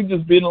nothing. We'd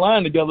just be in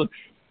line together.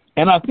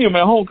 And I see them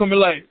at home coming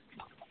like,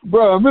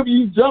 bro, remember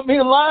you jumped me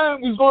in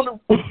line? We was going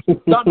to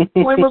Dr.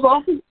 Flamer's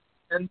office?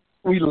 And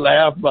we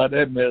laughed about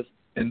that mess.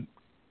 And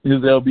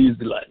his LBs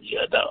be like,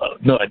 yeah,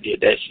 no, I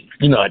did that shit.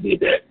 I did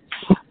that.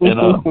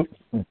 And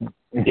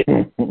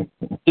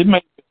it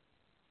made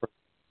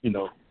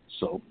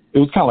so it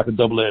was kind of like a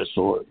double-edged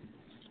sword.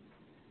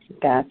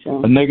 Gotcha.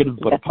 A negative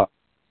but a positive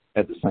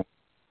at the same time.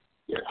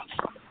 Yeah.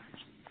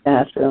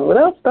 Gotcha.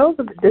 Well, those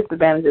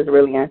disadvantages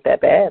really aren't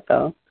that bad,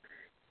 though.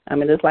 I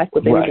mean, it's like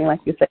with anything, like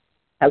you said,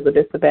 has a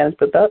disadvantage,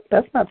 but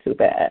that's not too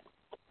bad.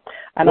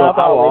 I know. Well,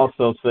 I will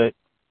also say,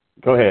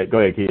 go ahead,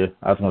 Kia.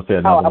 I was going to say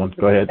another one.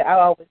 Go ahead. I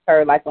always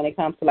heard, like, when it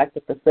comes to, like,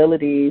 the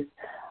facilities,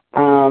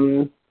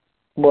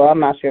 well, I'm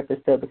not sure if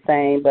it's still the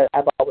same, but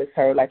I've always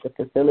heard, like, the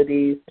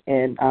facilities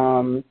and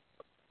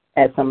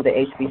at some of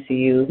the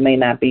HBCUs may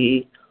not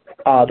be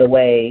all the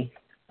way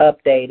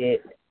updated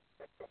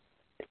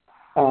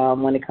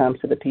when it comes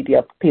to the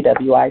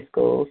PWI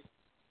schools.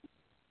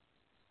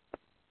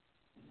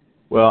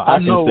 Well, I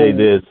can say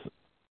this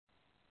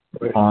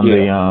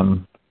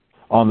on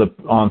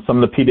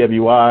some of the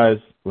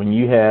PWIs. When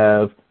you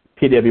have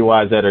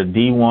PWIs that are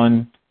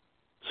D1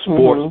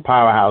 sports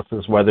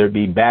powerhouses, whether it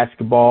be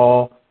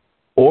basketball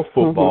or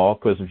football,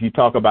 because if you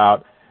talk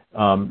about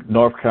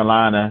North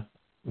Carolina,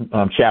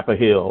 Chapel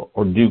Hill,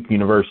 or Duke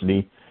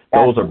University,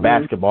 those are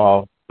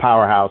basketball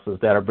powerhouses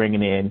that are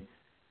bringing in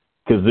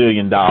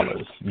gazillion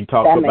dollars. You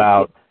talk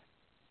about,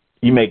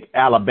 you make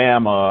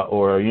Alabama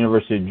or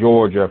University of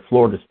Georgia,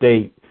 Florida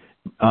State,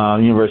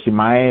 University of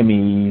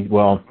Miami,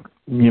 well,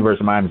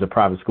 University of Miami is a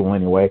private school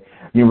anyway,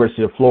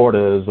 University of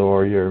Florida's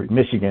or your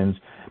Michigan's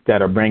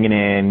that are bringing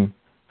in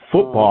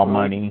football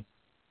money.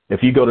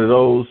 If you go to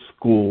those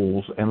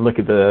schools and look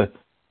at the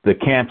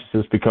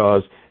campuses,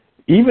 because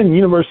even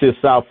University of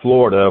South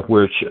Florida,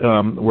 which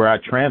where I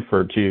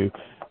transferred to,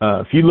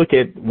 if you look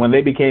at when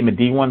they became a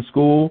D1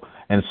 school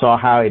and saw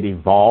how it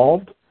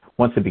evolved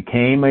once it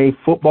became a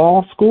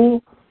football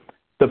school,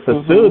 the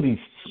facilities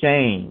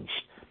changed.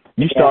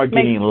 You start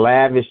getting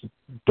lavish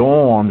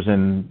dorms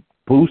and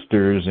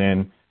boosters,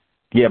 and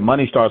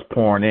money starts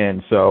pouring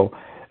in. So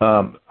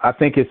I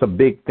think it's a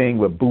big thing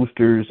with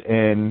boosters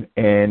and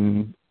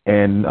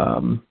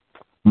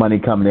money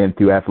coming in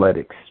through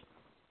athletics.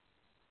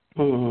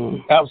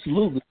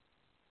 Absolutely.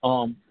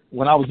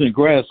 When I was in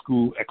grad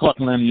school at Clark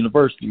Atlanta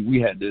University, we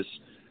had this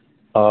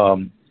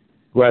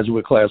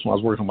graduate class when I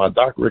was working on my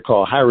doctorate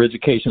called Higher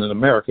Education in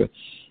America.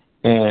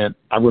 And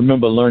I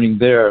remember learning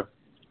there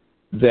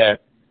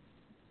that,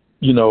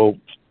 you know,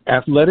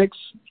 athletics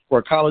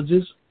for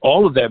colleges,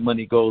 all of that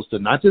money goes to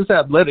not just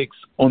athletics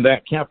on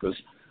that campus,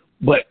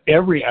 but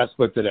every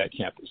aspect of that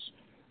campus.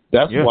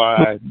 That's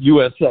why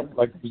USF,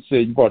 like you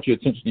said, you brought your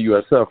attention to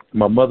USF.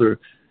 My mother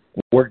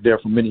worked there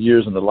for many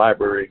years in the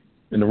library,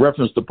 in the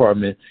reference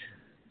department.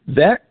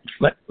 That,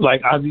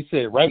 like Ozzy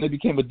said, right when it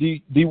became a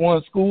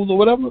D1 school or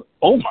whatever,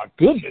 oh my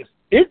goodness,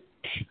 they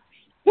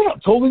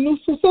have totally new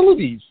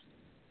facilities.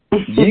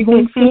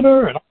 Yingling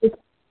Center and all this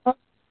stuff.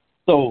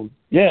 So,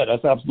 yeah,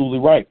 that's absolutely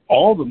right.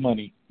 All the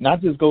money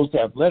not just goes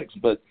to athletics,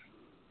 but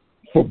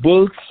for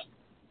books,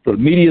 for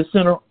the media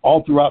center,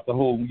 all throughout the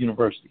whole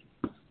university.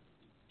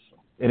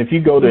 And if you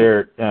go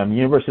there,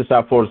 University of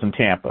South Florida's in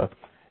Tampa.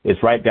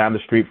 It's right down the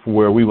street from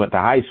where we went to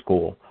high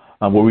school,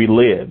 where we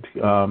lived.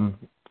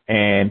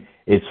 And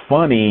it's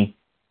funny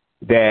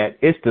that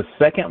it's the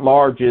second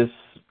largest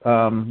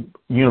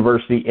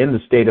university in the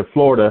state of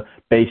Florida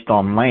based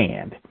on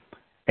land.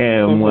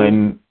 And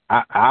when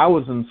I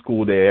was in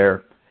school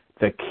there,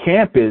 the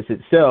campus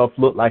itself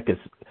looked like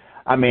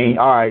all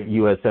right,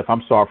 USF,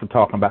 I'm sorry for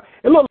talking about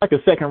it. Looked like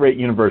a second-rate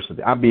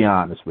university. I'll be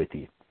honest with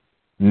you.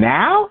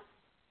 Now,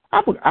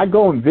 I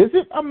go and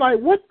visit. I'm like,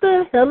 what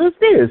the hell is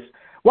this?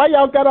 Why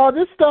y'all got all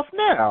this stuff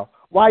now?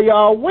 Why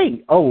y'all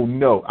wait? Oh,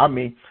 no.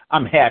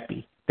 I'm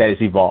happy that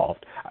it's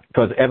evolved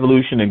because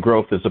evolution and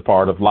growth is a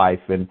part of life,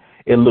 and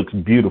it looks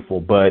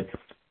beautiful. But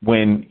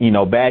when,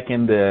 back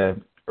in the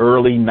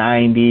early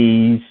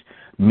 90s,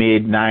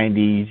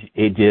 mid-90s,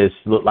 it just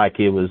looked like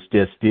it was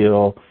just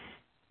still,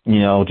 it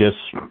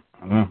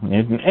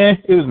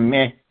was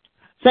meh.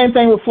 Same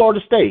thing with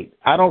Florida State.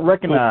 I don't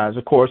recognize,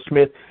 of course,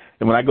 Smith.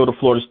 And when I go to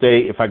Florida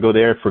State, if I go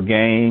there for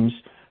games,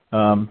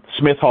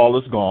 Smith Hall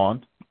is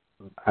gone.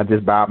 I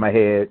just bowed my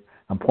head.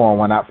 I'm pouring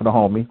one out for the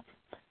homie.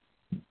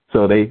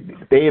 So they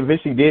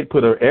eventually did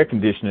put an air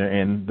conditioner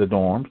in the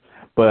dorms,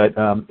 but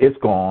it's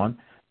gone.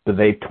 But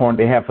they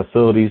have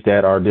facilities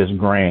that are just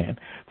grand.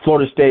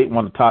 Florida State,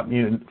 one of the top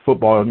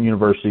football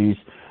universities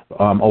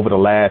over the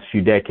last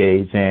few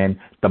decades, and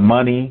the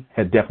money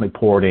has definitely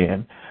poured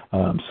in.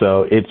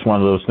 So it's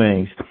one of those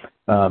things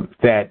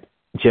that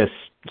just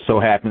so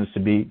happens to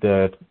be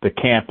the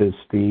campus,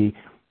 the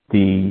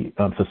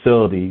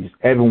facilities.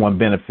 Everyone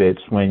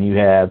benefits when you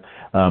have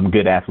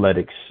good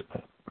athletics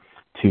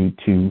to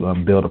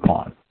build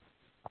upon.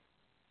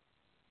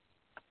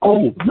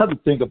 Oh, another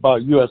thing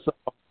about USF,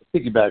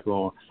 piggyback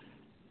on,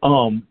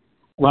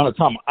 around the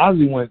time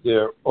Ozzy went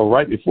there, or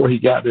right before he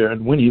got there,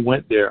 and when he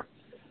went there,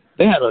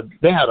 they had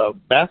a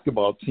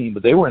basketball team,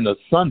 but they were in the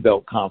Sun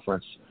Belt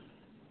Conference.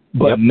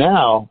 But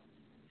now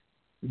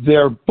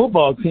their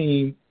football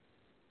team,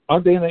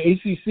 aren't they in the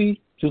ACC,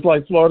 just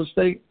like Florida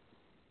State?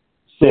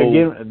 So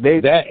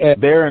they're not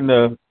in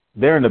the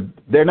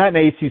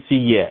ACC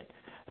yet.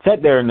 I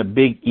said they're in the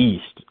Big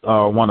East.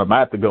 One of them. I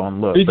have to go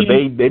and look, but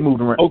they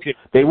moved around. Okay.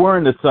 They were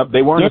in the Sun.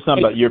 They were in the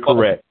Sun Belt. You're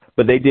correct,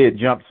 but they did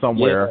jump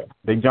somewhere. Yeah.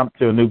 They jumped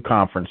to a new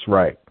conference,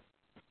 right?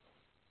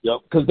 Yep,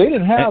 because they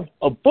didn't have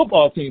a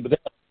football team, but they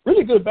had a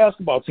really good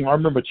basketball team. I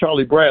remember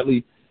Charlie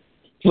Bradley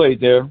played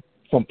there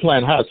from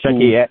Plant High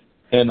School.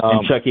 And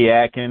Chucky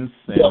Atkins.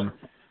 And,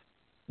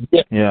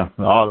 yeah,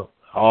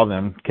 all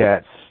them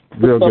cats.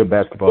 Real good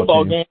basketball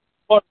team.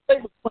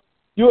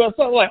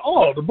 USF, like,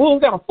 oh, the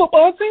Bulls got a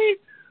football team?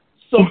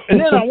 So, and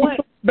then I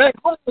went back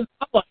home, and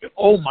I'm like,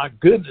 oh, my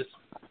goodness.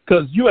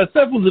 Because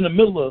USF was in the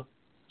middle of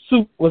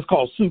what's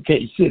called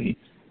Suitcase City.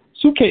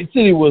 Suitcase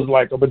City was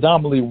like a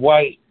predominantly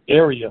white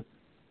area,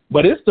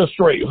 but it's the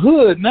straight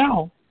hood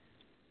now.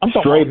 I'm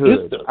talking straight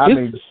hood.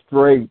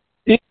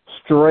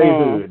 Straight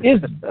hood.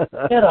 It's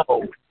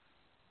ghetto.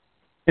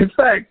 In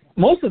fact,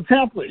 most of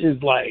Tampa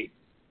is like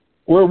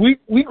where we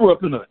grew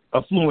up in an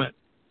affluent,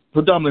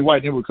 predominantly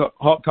white neighborhood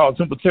called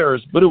Temple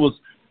Terrace, but it was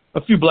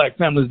a few black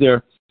families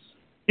there.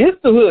 It's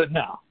the hood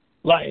now.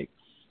 Like,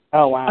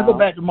 oh wow! I go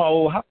back to my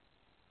old house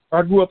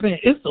I grew up in.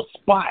 It's the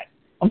spot.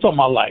 I'm talking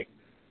about like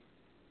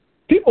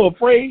people are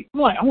afraid. I'm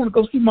like, I want to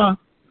go see my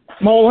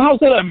old house.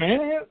 They're like,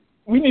 man,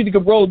 we need to go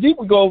roll deep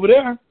and go over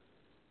there.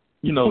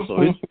 You know, so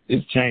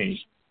it's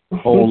changed.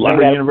 Whole lot.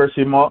 Remember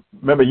University Mall?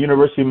 Remember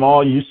University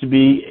Mall used to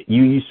be?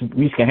 We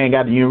used to hang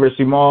out at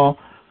University Mall.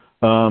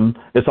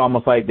 It's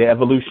almost like the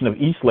evolution of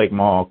Eastlake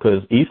Mall,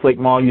 because Eastlake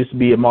Mall used to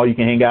be a mall you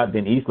can hang out.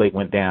 Then Eastlake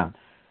went down.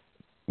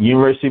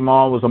 University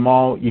Mall was a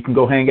mall you can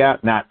go hang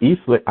out. Not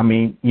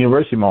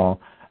University Mall.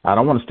 I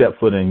don't want to step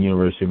foot in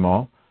University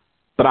Mall,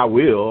 but I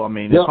will. I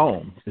mean, it's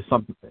home. It's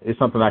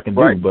something I can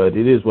do, but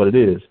it is what it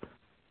is.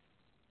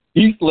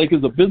 Eastlake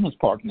is a business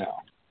park now.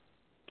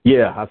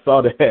 Yeah, I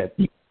saw that.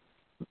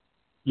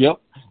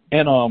 Yep,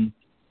 and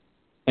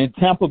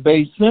Tampa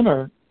Bay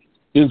Center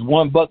is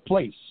One Buck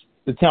Place.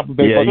 The Tampa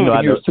Bay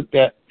Buccaneers took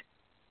that.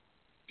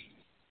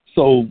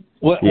 So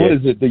what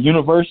is it? The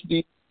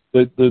University,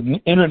 the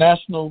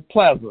International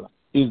Plaza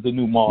is the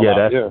new mall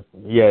out there.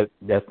 Yeah,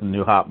 that's the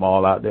new hot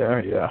mall out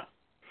there. Yeah.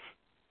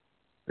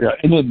 Yeah,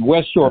 and then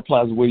West Shore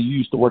Plaza, where you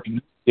used to work in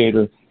the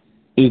theater,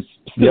 is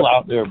still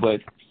out there.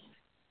 But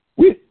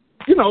I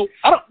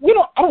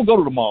don't go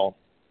to the mall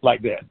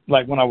like that.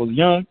 Like when I was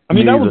young, I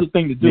mean, that was the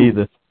thing to do.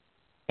 Neither.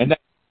 And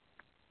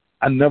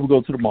I never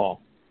go to the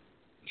mall.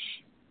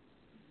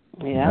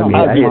 Yeah,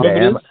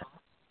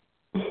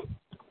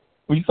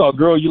 when you saw a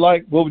girl you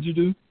like, what would you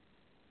do?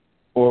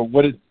 Or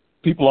what did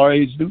people our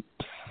age do?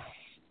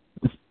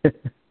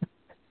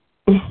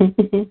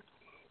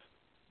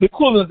 The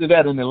equivalent to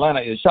that in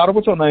Atlanta is, Shawty,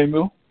 what's your name,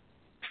 Bill?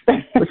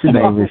 What's your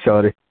name is,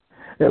 Shawty?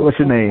 What's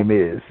your name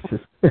is?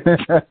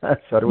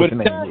 Shawty, what's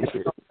your name is?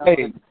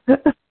 Hey,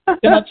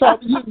 can I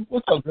talk to you?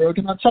 What's up, girl?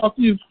 Can I talk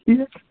to you?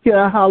 Yeah. Can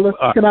I holler?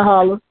 Can I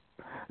holler?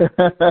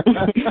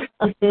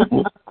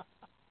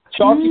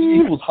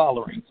 Talking equals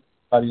hollering.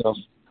 Somebody else.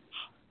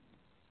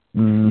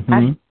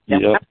 Mm-hmm.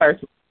 My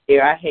first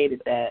year, I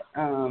hated that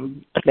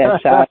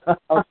shot.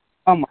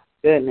 Oh my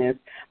goodness!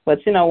 But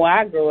where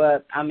I grew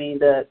up, I mean,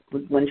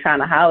 when trying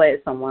to holler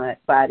at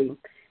somebody,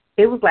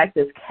 it was like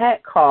this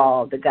cat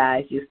call the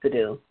guys used to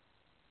do.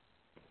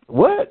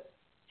 What?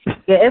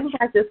 Yeah, it was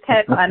like this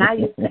cat call, and I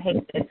used to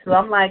hate it. So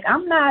I'm like,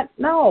 I'm not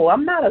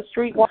a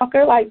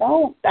streetwalker. Like,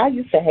 I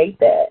used to hate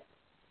that.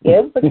 Yeah,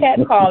 it was a cat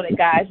call that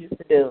guys used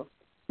to do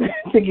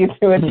to get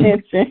your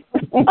attention.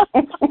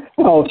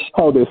 Hold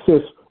it,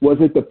 sis. Was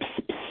it the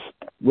pss, pss?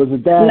 Was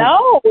it that?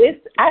 No,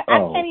 I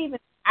can't even.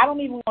 I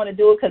don't even want to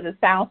do it because it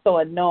sounds so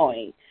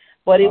annoying.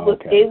 But it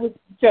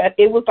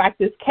was like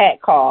this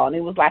cat call, and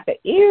it was like an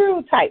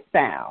ear type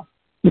sound.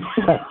 You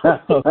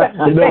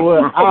know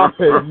what? I'll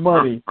pay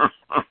money.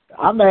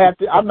 I'm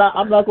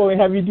not going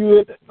to have you do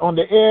it on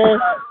the air,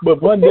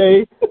 but one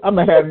day I'm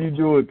gonna have you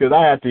do it because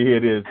I have to hear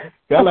this.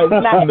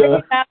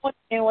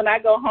 And when I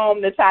go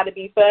home to try to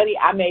be funny,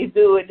 I may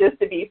do it just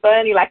to be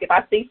funny. Like if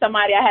I see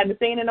somebody I haven't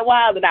seen in a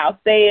while, then I'll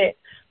say it.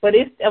 But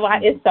it's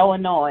so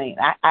annoying.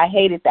 I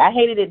hated that. I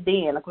hated it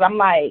then because I'm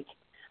like,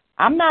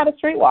 I'm not a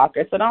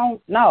streetwalker, so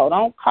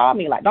don't call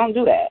me like, don't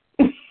do that.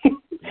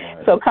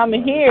 So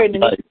coming here and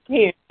then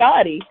hear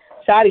Shawty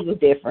was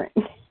different.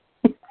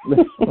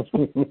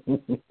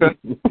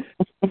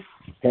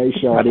 Hey,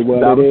 Shawty,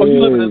 what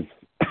it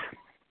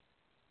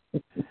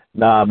is?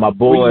 Nah, my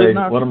boy,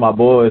 one of my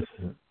boys.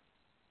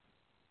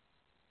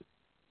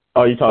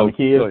 Oh, you talking to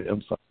Kia?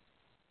 I'm sorry.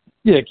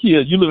 Yeah,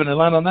 Kia, you live in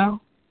Atlanta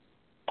now?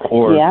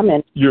 Or yeah, I'm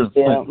in. Yeah,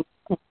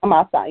 I'm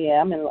outside.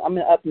 Yeah, I'm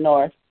in up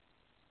north.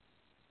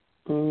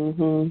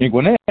 Mhm. In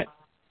Gwinnett.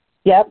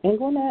 Yep, in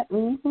Gwinnett.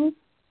 Mhm.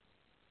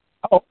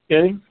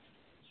 Okay.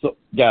 So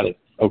got it.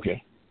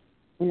 Okay.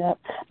 Yep.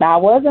 Now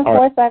I was in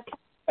Forsyth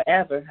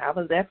forever. I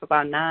was there for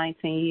about 10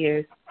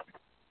 years.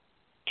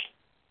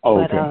 Oh,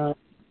 okay.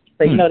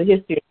 But so the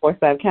history of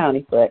Forsyth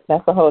County, but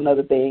that's a whole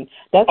other thing.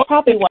 That's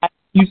probably why.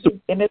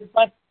 And it's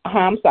like,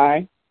 I'm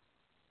sorry.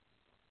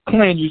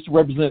 Clan used to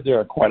represent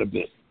there quite a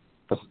bit.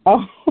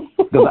 Oh.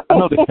 I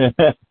know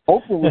that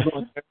Oprah was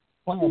on there.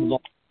 Clan was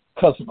on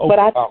cussing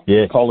Oprah out,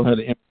 calling her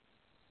the imp.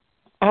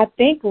 I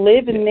think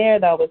living there,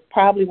 though, is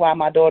probably why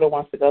my daughter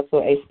wants to go to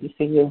a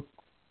HBCU.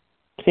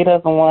 She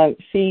doesn't want,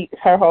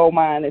 her whole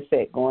mind is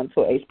set going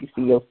to a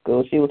HBCU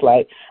school. She was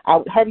like,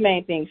 her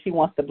main thing, she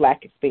wants the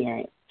black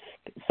experience.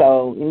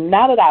 So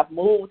now that I've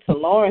moved to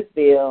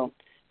Lawrenceville,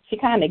 she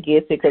kind of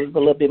gets it because it's a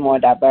little bit more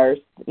diverse.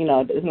 You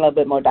know, there's a little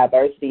bit more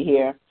diversity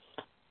here.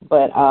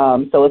 But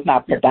so it's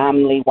not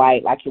predominantly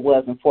white like it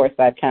was in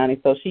Forsyth County.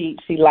 So she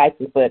likes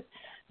it, but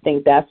I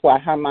think that's why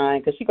her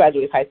mind, because she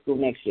graduates high school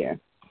next year.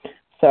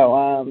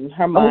 So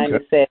her mind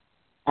said,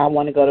 I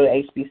want to go to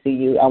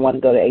HBCU. I want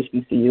to go to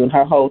HBCU. And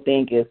her whole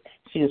thing is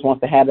she just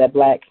wants to have that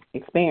black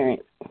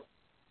experience,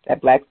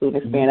 that black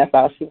student experience.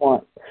 That's all she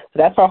wants. So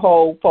that's her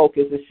whole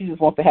focus, is she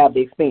just wants to have the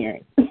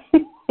experience.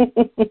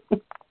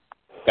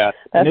 Yeah,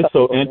 and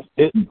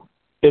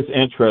it's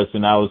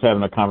interesting. I was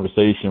having a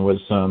conversation with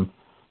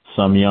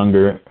some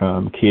younger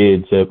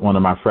kids at one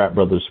of my frat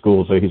brothers'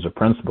 schools that he's a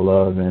principal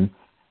of, and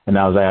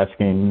I was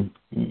asking,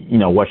 you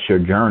know, what's your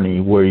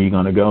journey? Where are you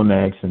going to go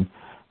next? And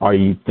are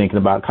you thinking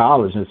about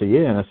college? And I said,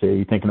 yeah. And I said, are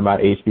you thinking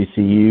about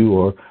HBCU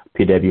or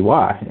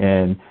PWI?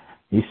 And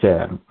he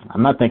said,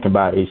 I'm not thinking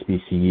about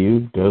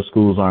HBCU. Those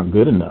schools aren't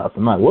good enough.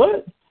 I'm like,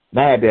 what? And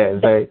I had to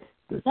say,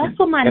 that's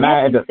what my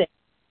nephew said.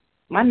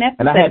 My nephew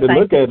and I had to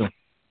look at him.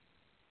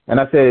 And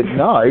I said,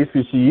 no,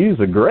 HBCUs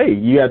are great.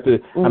 You have to,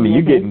 I mean,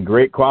 you're getting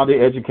great quality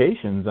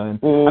educations. And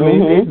I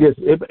mean,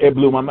 it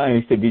blew my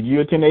mind. He said, did you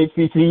attend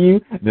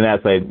HBCU? Then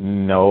I said,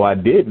 no, I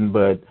didn't,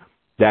 but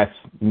that's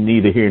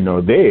neither here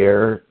nor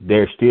there.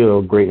 They're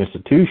still great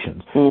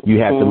institutions. You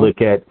have to look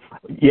at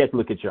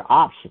your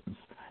options.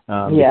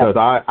 Because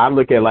I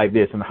look at it like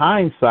this. In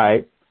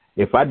hindsight,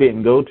 if I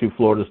didn't go to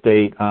Florida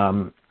State,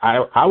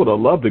 I would have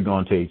loved to go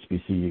into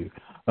HBCU.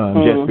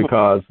 Just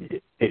because,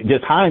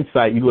 just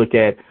hindsight, you look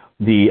at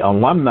the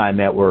alumni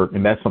network,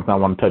 and that's something I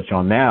want to touch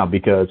on now,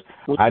 because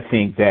I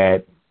think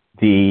that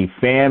the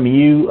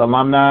FAMU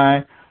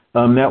alumni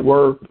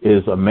network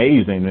is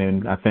amazing,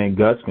 and I think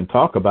Gus can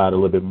talk about it a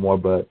little bit more,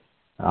 but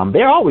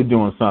they're always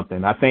doing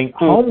something. I think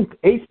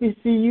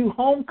HBCU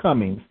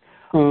homecomings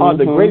are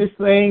the greatest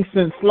thing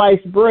since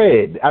sliced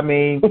bread. I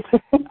mean,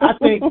 I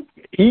think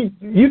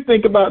you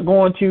think about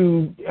going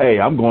to,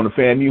 hey, I'm going to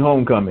FAMU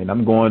homecoming,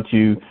 I'm going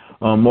to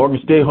Morgan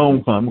State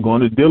homecoming, I'm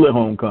going to Dillard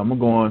homecoming, I'm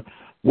going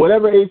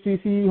whatever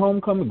HBCU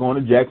homecoming, going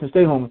to Jackson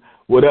State homecoming,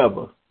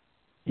 whatever,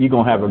 you're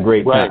gonna have a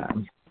great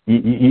time.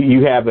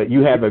 You have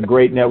a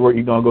great network.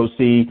 You're gonna go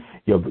see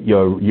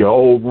your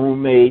old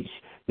roommates,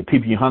 the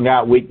people you hung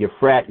out with, your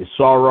frat, your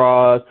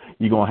sorors.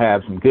 You're gonna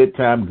have some good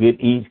time, good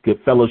eats, good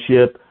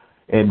fellowship,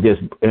 and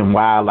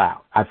wild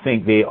out. I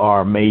think they are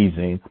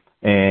amazing.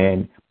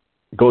 And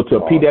go to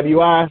a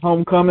PWI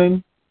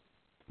homecoming,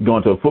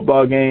 going to a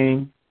football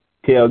game,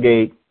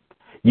 tailgate.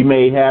 You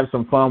may have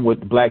some fun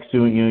with the Black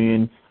Student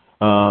Union.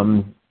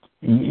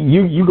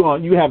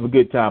 You have a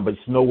good time, but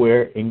it's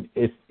nowhere.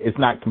 It's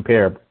not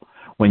comparable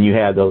when you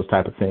have those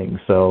type of things.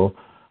 So,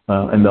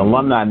 in the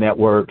alumni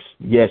networks,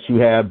 yes, you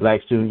have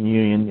Black Student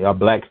Union,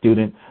 Black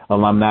Student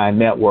Alumni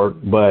Network,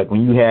 but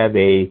when you have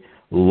a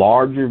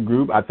larger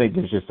group, I think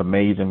it's just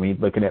amazing when you're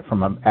looking at it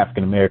from an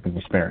African American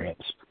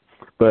experience.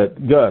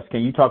 But Gus,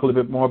 can you talk a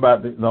little bit more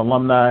about the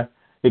alumni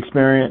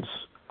experience?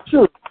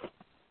 Sure.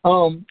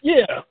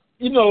 Yeah,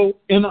 you know,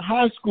 in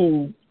high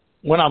school,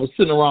 when I was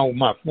sitting around with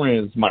my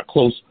friends, my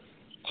closest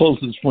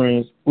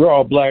friends, we're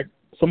all black.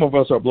 Some of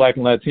us are black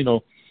and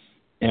Latino,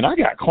 and I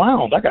got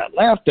clowned. I got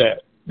laughed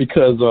at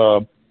because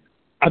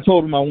I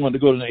told them I wanted to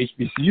go to the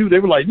HBCU. They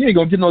were like, you ain't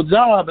going to get no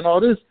job and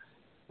all this.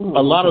 A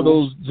lot of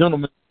those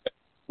gentlemen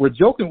were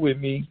joking with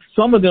me.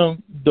 Some of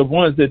them, the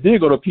ones that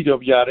did go to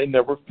PWI, they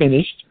never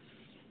finished.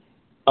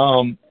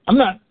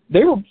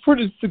 They were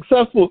pretty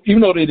successful,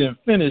 even though they didn't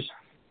finish.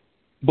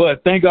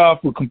 But thank God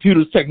for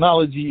computers,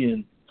 technology,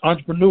 and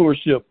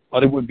entrepreneurship,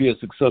 or they wouldn't be as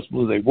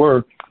successful as they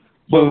were.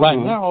 But right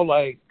now,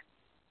 like,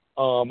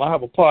 I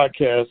have a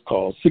podcast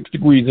called 6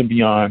 Degrees and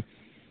Beyond,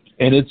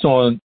 and it's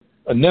on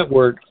a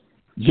network,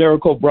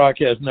 Jericho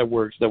Broadcast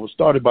Networks, that was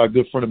started by a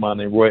good friend of mine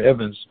named Roy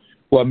Evans,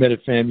 who I met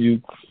at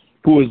FAMU,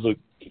 who is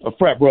a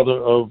frat brother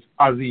of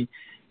Ozzy.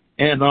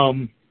 And,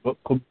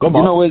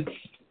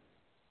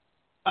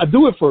 I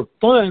do it for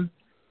fun,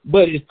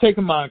 but it's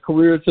taken my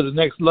career to the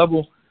next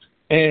level.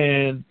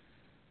 And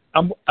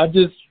I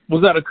just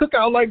was at a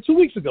cookout like 2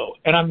 weeks ago,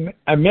 and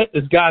I met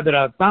this guy that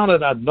I found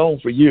that I'd known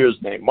for years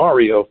named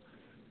Mario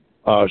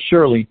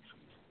Shirley,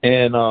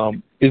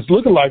 and it's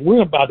looking like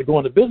we're about to go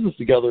into business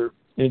together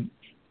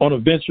on a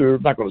venture.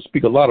 I'm not going to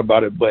speak a lot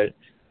about it, but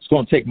it's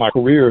going to take my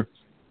career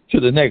to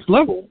the next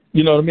level.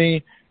 You know what I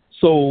mean?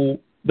 So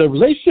the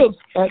relationships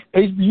at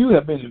HBU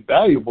have been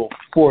invaluable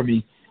for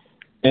me,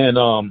 and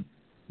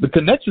the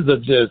connections are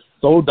just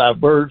so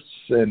diverse.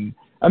 And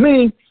I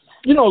mean,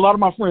 you know, a lot of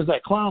my friends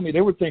that clown me,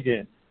 they were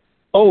thinking,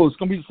 oh, it's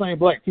going to be the same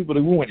black people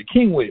that we went to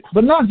King with.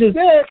 But not just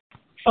that.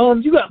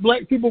 You got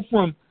black people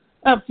I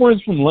have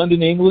friends from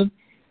London, England.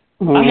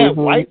 I have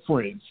white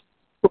friends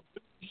from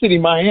City,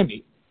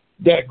 Miami,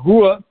 that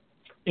grew up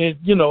and,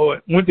 you know,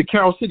 went to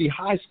Carroll City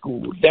High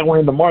School, that were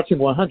in the Marching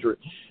 100.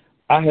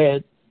 I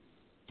had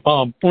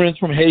friends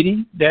from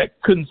Haiti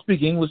that couldn't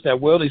speak English that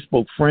well. They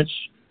spoke French.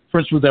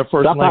 French was their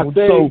first language.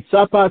 So,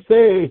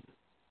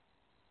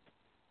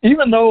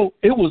 even though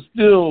it was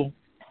still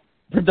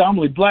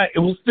predominantly black, it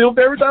was still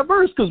very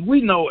diverse because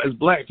we know as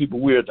black people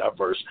we're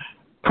diverse.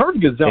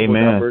 Perfect example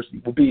of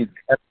diversity would be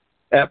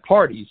at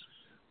parties.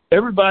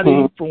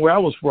 Everybody from where I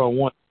was from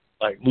wanted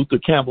like Luther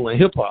Campbell and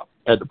hip hop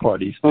at the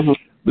parties.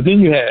 But then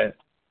you had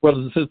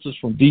brothers and sisters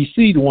from DC,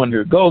 the one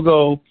here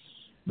go-go.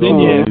 Then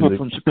you had people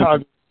from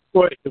Chicago,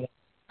 Detroit, the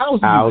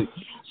house music.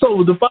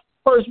 So the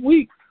first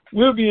week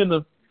we'll be in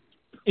the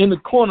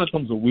corner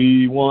comes a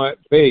we want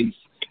bass.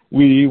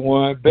 We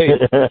want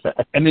bass.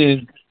 And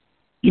then,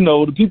 you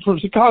know, the people from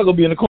Chicago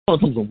be in the corner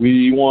comes a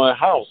we want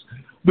house.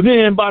 But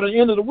then by the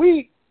end of the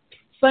week,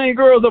 same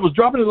girls that was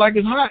dropping it like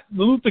it's hot,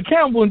 the Luther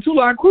Campbell and Two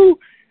Line Crew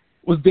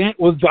was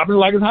dropping it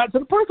like it's hot to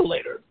the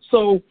percolator.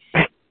 So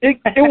it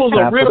was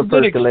a real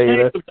good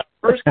exchange of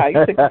diverse how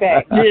you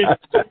expect. Yeah.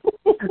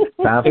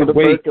 Time for the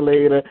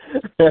percolator.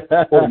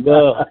 Oh,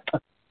 no.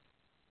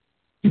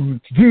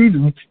 You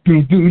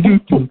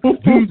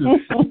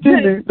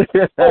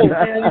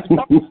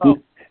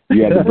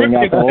had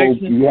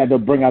to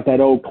bring out that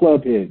old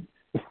club hit.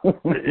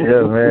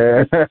 Yeah,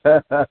 man.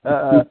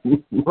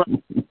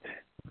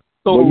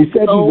 So well, you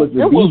said he was a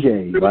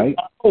DJ, right?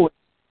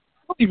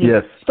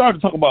 Yes. Started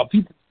to talk about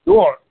people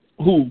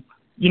who,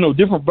 you know,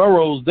 different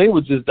boroughs, they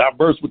were just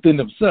diverse within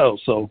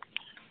themselves. So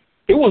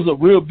it was a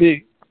real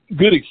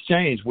good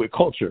exchange with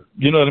culture.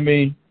 You know what I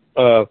mean?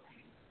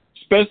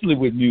 Especially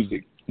with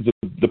music.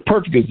 The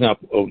perfect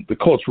example of the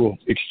cultural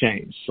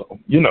exchange. So,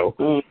 you know,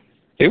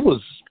 it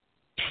was,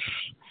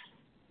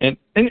 and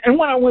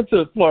when I went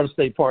to Florida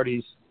State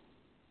parties,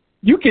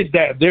 you get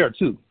that there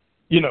too,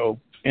 you know,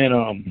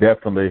 and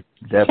definitely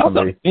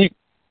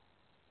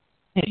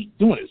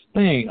doing his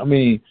thing. I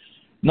mean,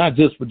 not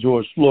just for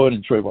George Floyd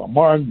and Trayvon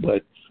Martin,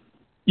 but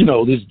you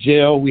know, this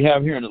jail we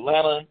have here in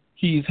Atlanta,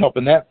 he's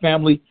helping that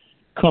family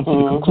come to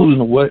the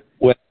conclusion of what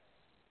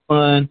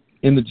fun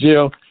in the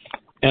jail.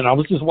 And I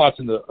was just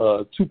watching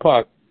the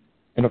Tupac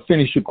and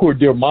Afeni Shakur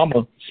Dear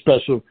Mama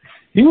special.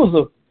 He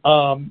was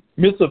a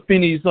Miss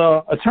Afeni's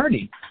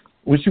attorney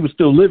when she was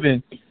still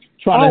living,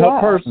 trying to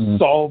help her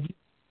solve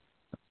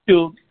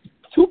kill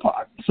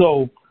Tupac.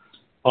 So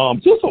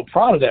just so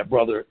proud of that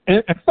brother.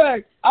 And in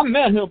fact, I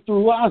met him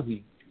through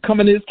Ozzy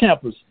coming to his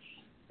campus.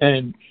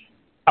 And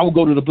I would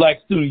go to the Black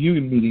Student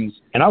Union meetings,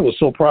 and I was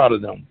so proud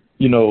of them,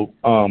 you know,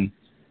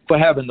 for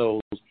having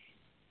those.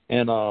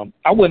 And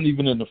I wasn't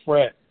even in the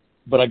frat,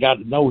 but I got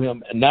to know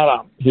him, and now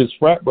I'm his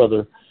frat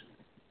brother.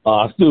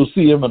 I still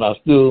see him, and I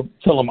still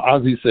tell him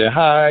Ozzy said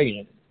hi,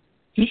 and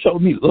he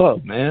showed me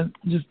love, man.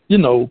 Just, you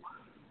know,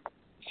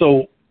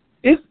 so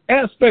it's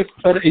aspects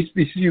of the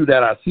HBCU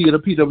that I see at a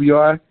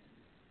PWI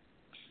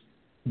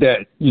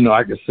that, you know,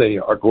 I could say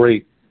are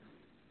great,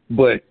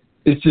 but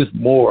it's just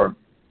more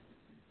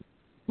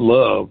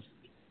love,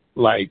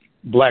 like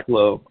black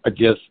love, I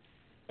guess,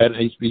 at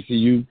an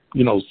HBCU,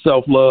 you know,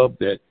 self-love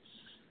that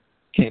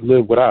can't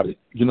live without it.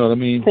 You know what I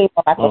mean? Seems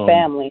like a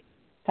family.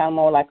 Kind of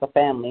more like a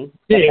family.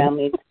 Yeah.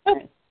 Family.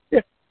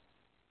 Yeah.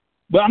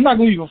 But I'm not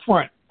going to even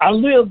front. I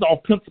lived on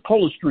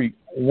Pensacola Street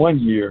one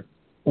year,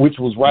 which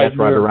was right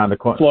around the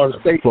corner. Florida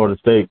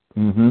State.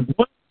 Mm-hmm.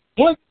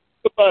 One thing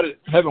about it,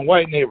 having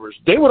white neighbors,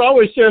 they would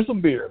always share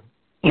some beer.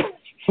 You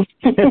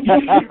have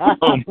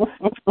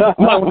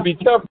to be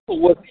careful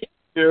what's in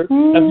there as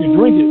you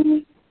drink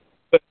it.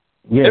 But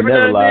every never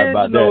now lie and then,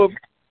 about you know, that.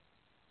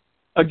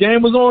 if a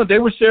game was on, they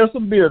would share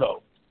some beer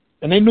though,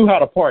 and they knew how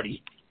to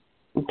party.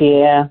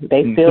 Yeah,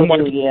 they still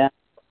do. Yeah,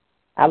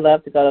 I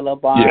love to go to little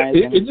bars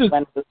and just,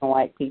 run with some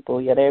white people.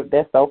 Yeah,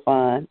 they're so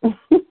fun.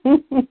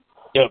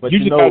 Yeah, but you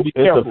just gotta be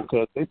careful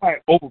because they might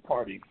over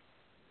party.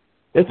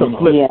 It's a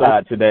flip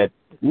side to that.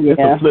 It's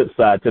a flip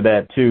side to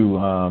that too.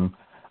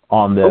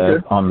 On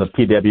the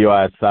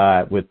PWI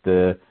side with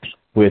the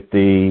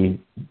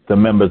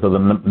members of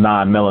the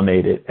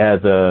non-melanated.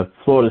 As a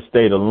Florida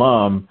State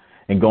alum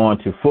and going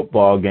to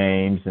football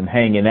games and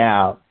hanging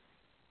out,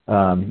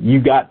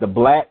 you got the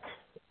black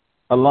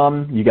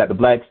alum, you got the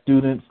black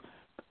students,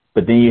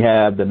 but then you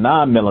have the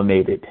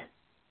non-melanated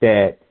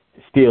that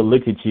still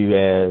look at you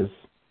as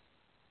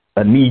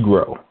a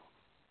Negro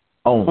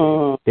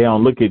only. They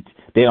don't look at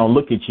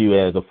you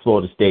as a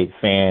Florida State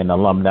fan,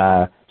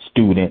 alumni,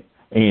 student,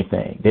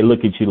 anything. They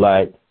look at you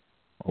like,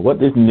 what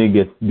this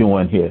nigga's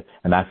doing here?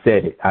 And I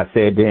said it. I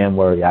said the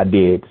N-word. I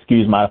did.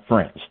 Excuse my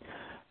French.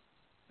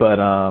 But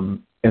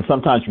and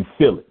sometimes you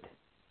feel it.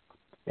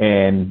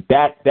 And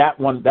that's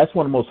one of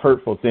the most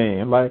hurtful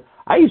things. Like,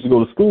 I used to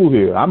go to school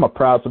here. I'm a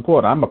proud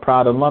supporter. I'm a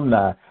proud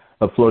alumni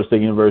of Florida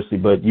State University.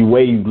 But the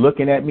way you're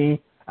looking at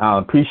me, I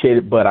appreciate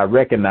it, but I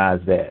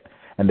recognize that.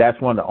 And that's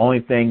one of the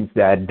only things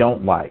that I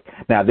don't like.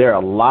 Now, there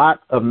are a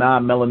lot of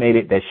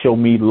non-melanated that show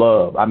me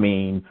love. I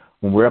mean,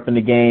 when we're up in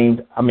the games,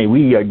 I mean,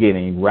 we are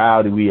getting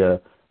rowdy. We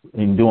are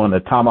doing a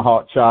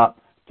tomahawk chop,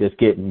 just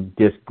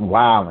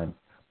wilding.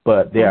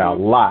 But there are a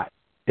lot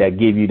that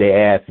give you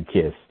their ass a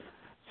kiss.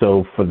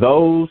 So for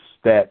those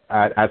that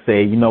I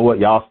say, you know what,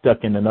 y'all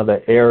stuck in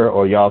another era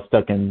or y'all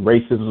stuck in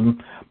racism,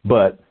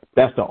 but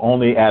that's the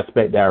only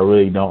aspect that I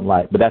really don't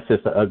like. But that's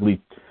just the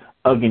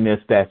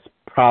ugliness that's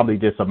probably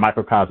just a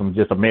microcosm of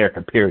just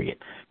America, period,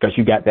 because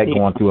you got that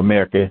going through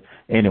America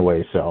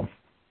anyway. So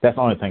That's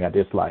the only thing I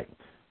dislike.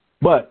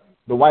 But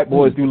the white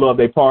boys do love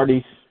their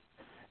parties,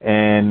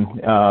 and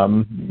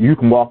you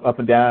can walk up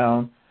and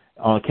down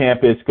on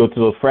campus, go to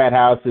those frat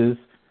houses.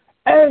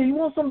 Hey, you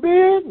want some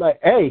beer? Like,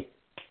 hey,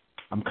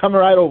 I'm coming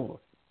right over.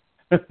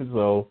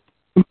 So,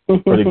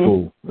 pretty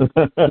cool.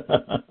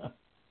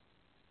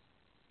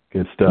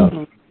 Good stuff.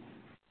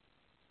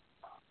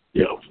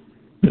 Yeah.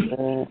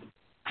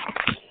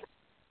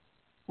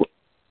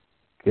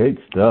 Great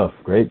stuff.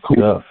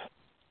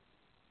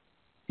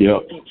 Yeah.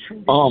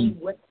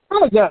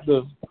 I got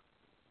the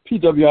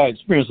PWI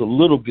experience a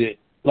little bit.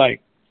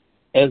 Like,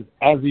 as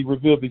he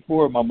revealed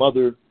before, my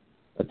mother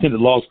attended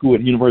law school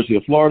at the University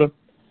of Florida.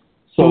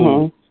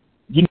 So,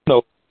 you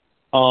know,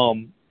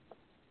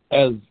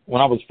 as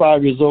when I was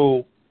 5 years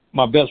old,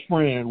 my best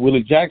friend,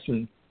 Willie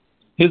Jackson,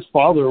 his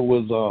father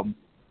was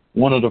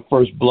one of the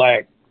first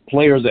black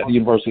players at the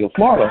University of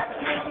Florida.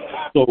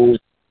 So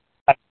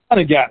I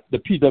kind of got the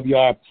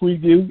PWI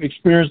preview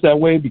experience that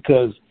way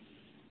because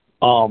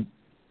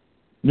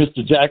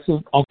Mr.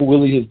 Jackson, Uncle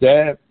Willie, his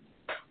dad,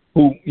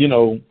 who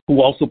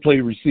also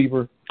played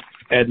receiver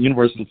at the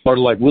University of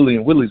Florida like Willie,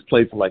 and Willie's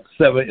played for like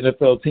 7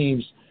 NFL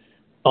teams.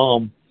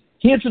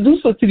 He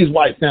introduced us to these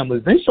white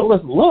families. They showed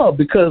us love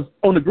because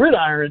on the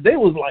gridiron, they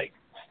was like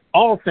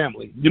all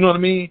family. You know what I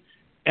mean?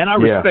 And I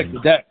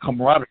respected that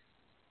camaraderie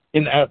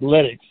in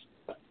athletics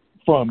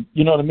from,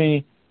 you know what I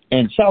mean?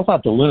 And shout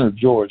out to Leonard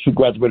George, who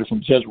graduated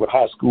from Jesuit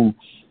High School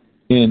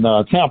in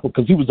Tampa,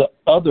 because he was the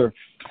other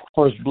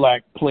first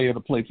black player to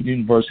play for the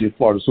University of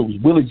Florida. So it was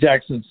Willie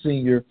Jackson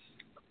Sr.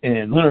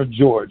 and Leonard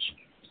George.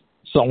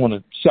 So I want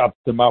to shout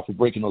them out for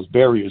breaking those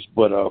barriers.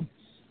 But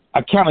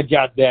I kind of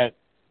got that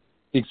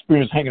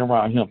experience hanging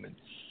around him. And,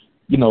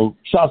 you know,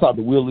 shouts out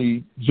to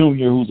Willie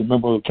Jr., who's a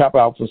member of Kappa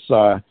Alpha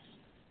Psi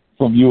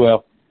from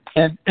UF.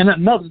 And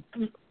another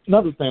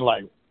thing,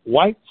 like,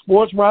 white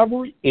sports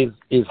rivalry is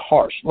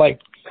harsh.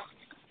 Like,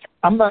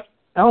 I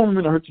don't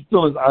mean to hurt your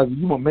feelings, Isaac.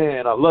 You my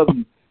man. I love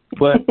you.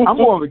 But I'm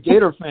more of a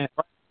Gator fan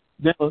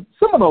than a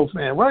Seminole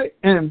fan, right?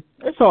 And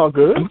it's all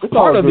good. It's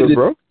all good,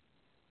 bro.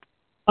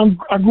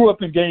 I grew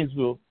up in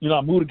Gainesville. You know,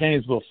 I moved to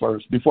Gainesville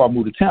first before I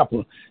moved to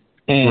Tampa.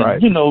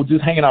 And, you know,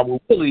 just hanging out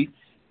with Willie,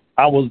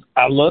 I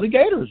love the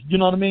Gators. You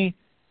know what I mean?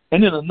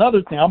 And then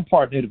another thing, I'm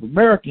part Native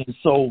American,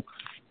 so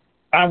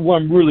I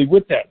wasn't really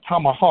with that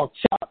tomahawk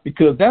chop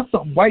because that's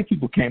something white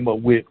people came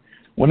up with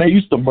when they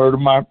used to murder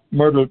my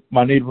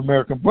Native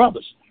American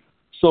brothers.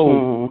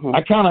 So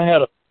I kind of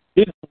had a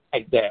business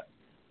like that.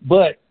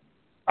 But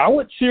I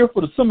would cheer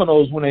for the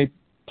Seminoles when they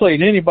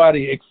played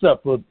anybody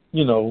except for,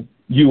 you know,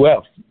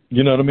 UF.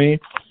 You know what I mean?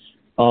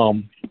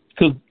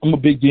 Because I'm a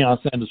big Deion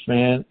Sanders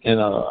fan, and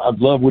I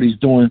love what he's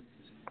doing.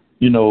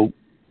 You know,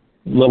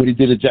 love what he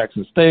did at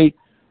Jackson State.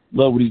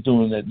 Love what he's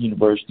doing at the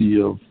University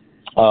of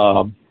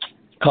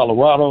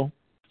Colorado.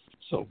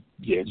 So,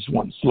 yeah, just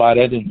wanted to slide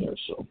that in there.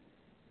 So,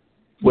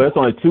 well, there's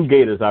only 2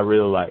 Gators I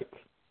really like.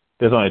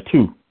 There's only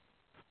 2.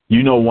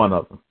 You know one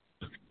of them.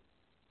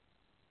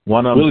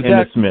 One of them is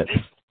Emmitt Smith.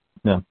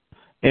 No,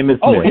 Emmitt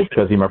Smith,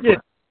 because he's my friend.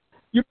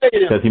 You paid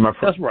him. Because he's my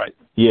friend. That's right.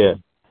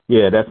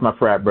 Yeah, that's my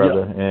frat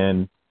brother. Yeah.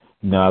 And,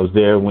 you know, I was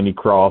there when he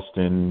crossed,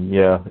 and,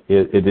 yeah,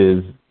 it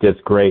is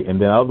just great. And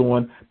the other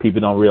one,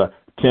 people don't realize,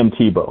 Tim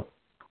Tebow.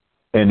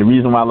 And the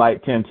reason why I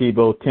like Tim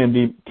Tebow,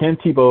 Tim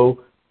Tebow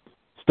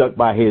stuck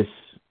by his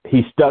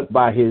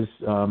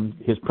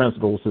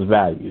principles, his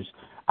values.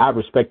 I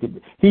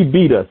respected. He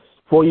beat us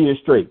 4 years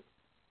straight.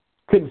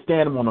 Couldn't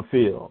stand him on the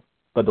field.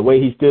 But the way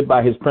he stood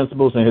by his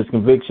principles and his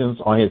convictions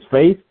on his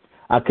faith,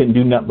 I couldn't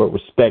do nothing but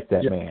respect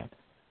that man.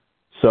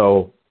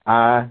 So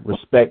I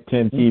respect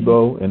Tim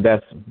Tebow, and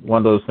that's one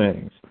of those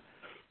things.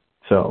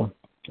 So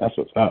that's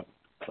what's up.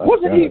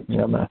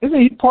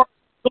 Isn't he part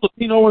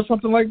Filipino or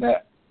something like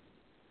that?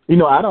 You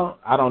know, I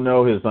don't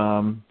know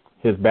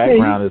his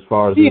background as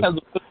far as he has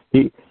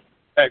a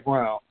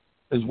background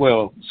as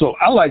well. So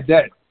I like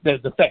that the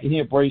fact that he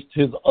embraced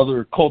his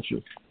other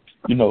culture,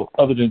 you know,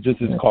 other than just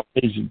his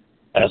Caucasian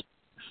aspect.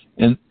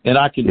 And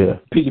I can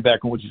piggyback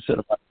on what you said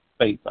about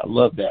faith. I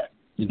love that,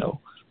 you know.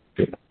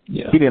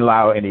 Yeah. He didn't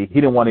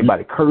want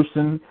anybody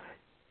cursing.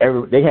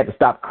 They had to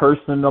stop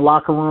cursing in the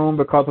locker room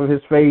because of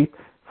his faith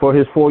for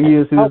his 4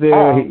 years he was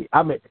there.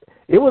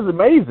 It was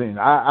amazing.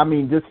 I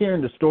mean, just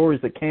hearing the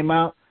stories that came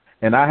out,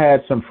 and I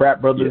had some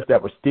frat brothers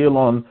that were still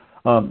on,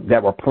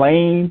 that were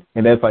playing,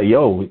 and that's like,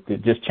 yo,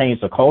 it just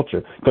changed the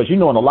culture. Because, you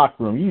know, in the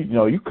locker room, you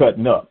know, you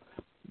cutting up.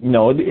 You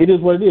know, it is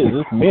what it is.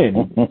 It's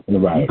men.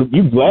 Right.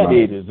 You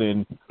gladiators. Right.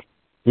 And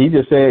he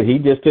just said he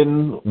just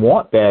didn't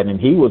want that, and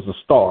he was a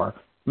star.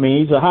 I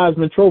mean, he's a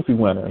Heisman Trophy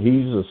winner.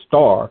 He's a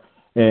star,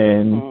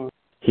 and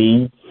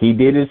he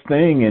did his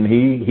thing, and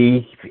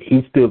he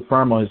stood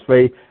firm on his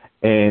faith.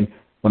 And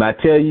when I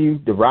tell you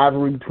the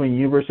rivalry between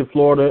University of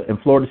Florida and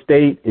Florida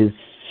State is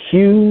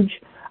huge,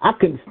 I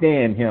couldn't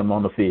stand him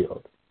on the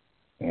field.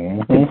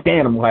 I couldn't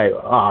stand him. Like,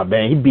 oh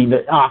man, he beat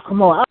it.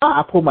 Come on,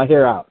 I pulled my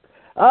hair out.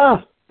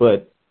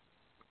 But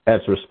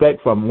as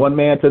respect from one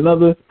man to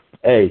another,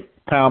 hey,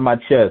 pound my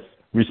chest,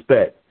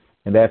 respect,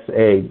 and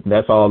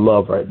that's all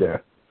love right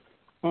there.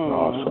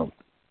 Awesome.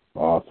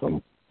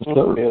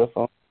 That's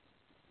beautiful.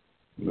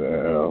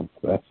 Yeah,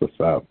 that's what's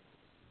up.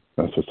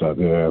 That's what's up.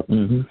 Yeah,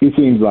 Mm-hmm. he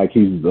seems like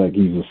he's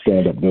a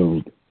stand-up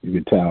dude. You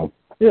can tell.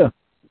 Yeah.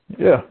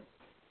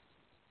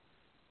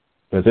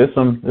 Cause there's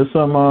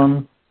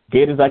some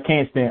Gators I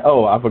can't stand.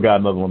 Oh, I forgot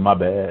another one. My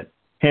bad.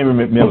 Henry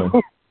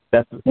McMillan.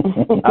 I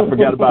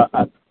forgot about.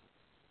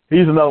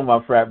 He's another one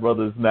of my frat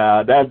brothers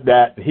now.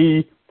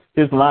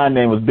 His line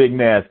name was Big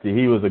Nasty.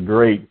 He was a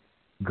great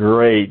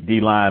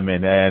D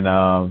lineman, and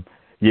I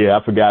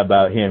forgot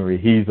about Henry.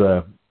 He's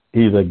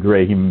a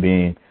great human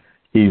being.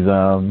 He's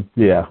one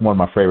of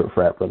my favorite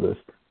frat brothers.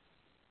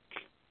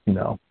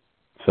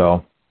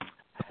 So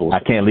I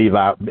can't leave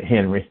out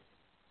Henry.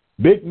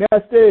 Big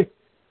Nasty.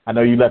 I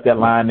know you left that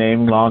line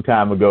name a long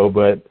time ago,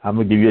 but I'm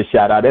gonna give you a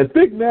shout out. That's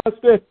Big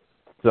Nasty.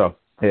 So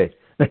hey.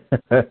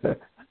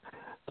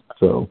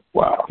 So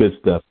wow, good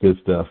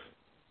stuff.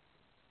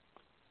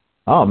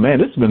 Oh man,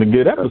 this has been a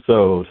good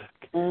episode.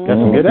 Got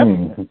some good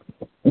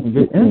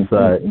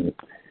insight.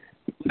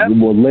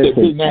 Well,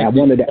 listen, I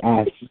wanted to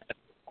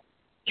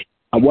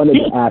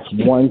ask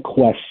one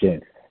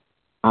question.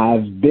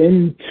 I've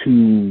been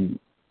to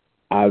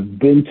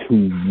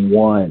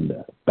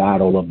one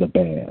Battle of the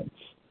Bands,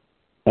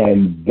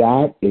 and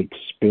that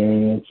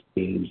experience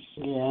is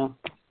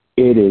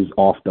it is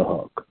off the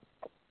hook.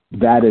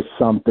 That is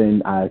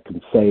something I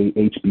can say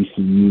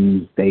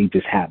HBCUs, they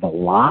just have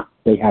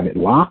they have it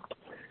locked,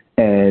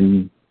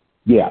 and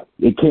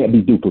it can't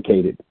be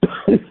duplicated.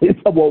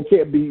 It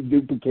can't be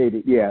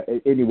duplicated,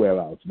 anywhere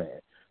else,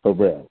 man. For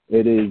real.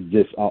 It is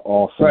just an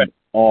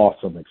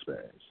awesome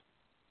experience.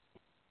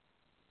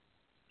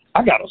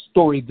 I got a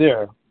story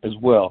there as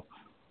well.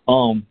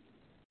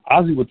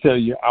 Ozzy will tell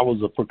you I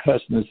was a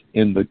percussionist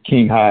in the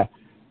King High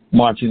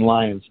Marching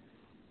Lions.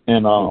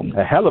 And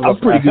a hell of a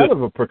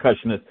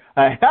percussionist.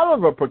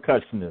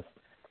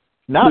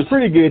 Not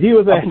pretty good. He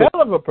was a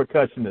hell of a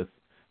percussionist.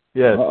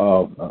 Yes.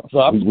 So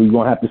we're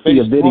going to have to see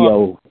a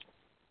video.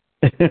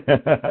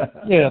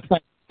 Yeah.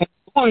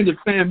 Going to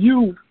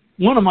FAMU,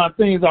 one of my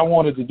things I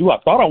wanted to do, I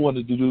thought I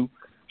wanted to do,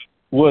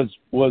 was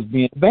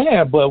be in a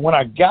band. But when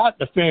I got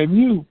to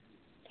FAMU,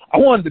 I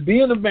wanted to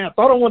be in the band.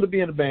 Thought I wanted to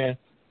be in the band.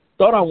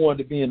 Thought I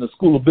wanted to be in the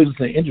School of Business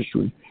and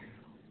Industry.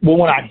 But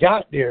when I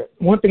got there,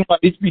 one thing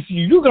about HBCU,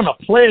 you're going to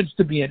pledge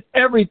to be in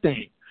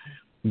everything.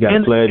 You got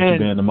to pledge to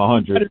be in the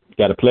 100. You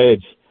got to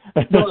pledge.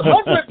 The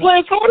 100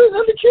 plays harder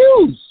than the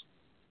Qs.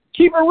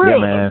 Keep it real.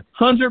 Yeah, man.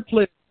 100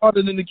 plays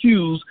harder than the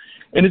Qs.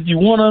 And if you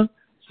want to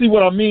see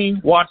what I mean,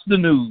 watch the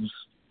news.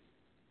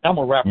 I'm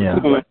a rapper.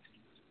 Yeah.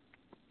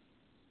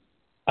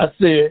 I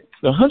said,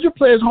 the 100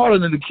 plays harder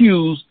than the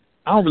Qs.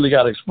 I don't really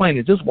got to explain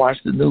it. Just watch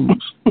the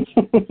news.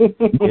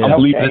 I'm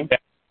believing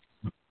that.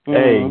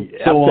 Hey,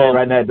 I'll tell you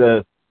right now,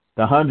 the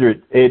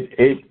 100,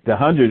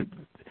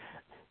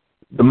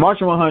 the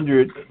Marching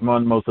 100, one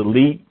of the most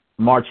elite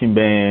marching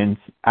bands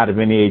out of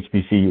any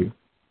HBCU.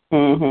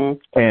 Mm-hmm.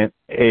 And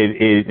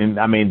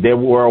I mean, they're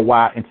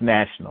worldwide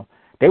international.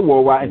 They're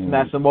worldwide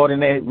international more than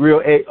that real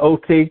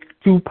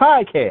OT2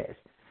 podcast.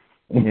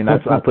 And I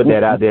put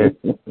that out there.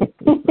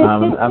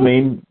 I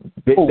mean,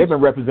 they've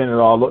been represented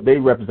they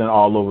represent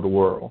all over the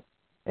world,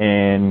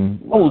 and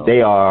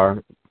they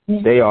are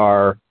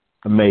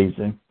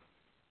amazing.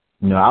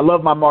 I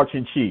love my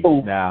marching chiefs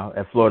now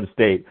at Florida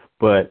State,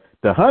 but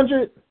the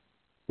 100,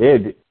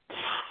 the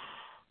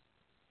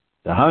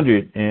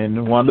 100,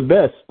 and one of the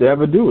best to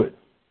ever do it.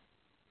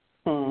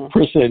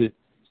 Appreciate it.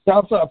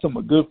 Shouts out to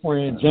my good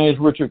friend James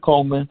Richard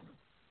Coleman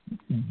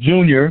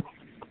Jr.,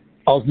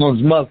 also known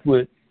as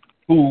Muswood,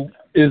 who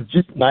is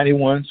just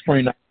 91,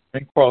 spring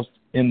 91, crossed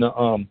in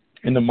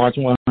the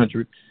Marching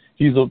 100.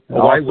 He's a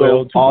white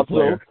whale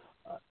player.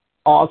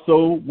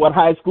 Also, what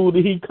high school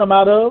did he come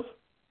out of?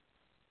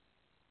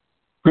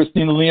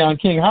 Christina Leon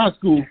King High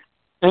School.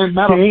 And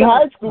King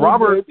High School.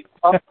 Robert,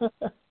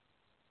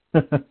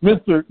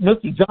 Mr.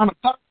 John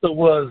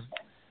Acosta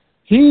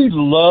he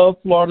loved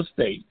Florida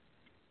State.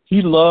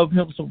 He loved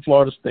him some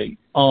Florida State.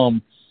 I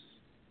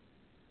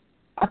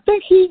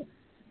think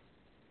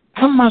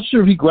I'm not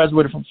sure if he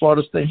graduated from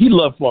Florida State. He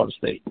loved Florida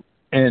State.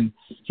 And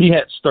he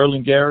had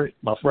Sterling Garrett,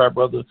 my frat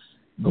brother,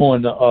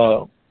 going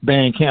to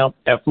band camp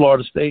at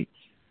Florida State.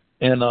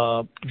 And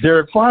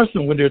Derek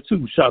Frierson went there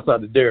too. Shouts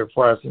out to Derek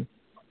Frierson,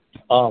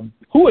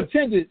 who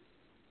attended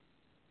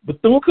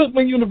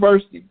Bethune-Cookman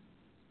University,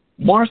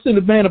 marched in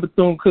the band of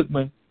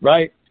Bethune-Cookman,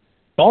 right?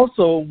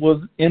 Also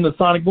was in the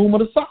Sonic Boom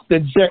of the South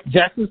at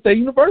Jackson State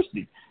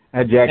University.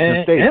 At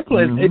Jackson State. And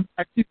plays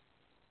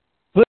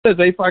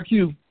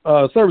A5Q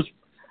service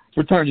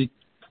fraternity.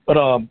 But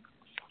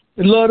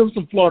he loved him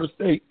some Florida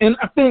State. And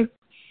I think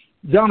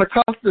John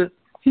Acosta,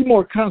 he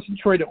more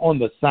concentrated on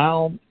the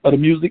sound of the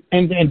music.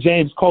 And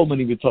James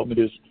Coleman even told me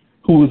this,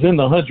 who was in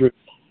the 100.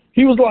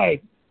 He was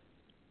like,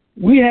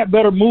 we had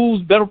better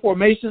moves, better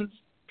formations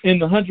in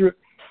the 100.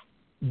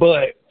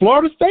 But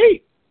Florida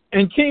State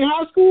and King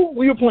High School,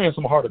 we were playing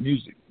some harder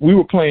music. We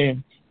were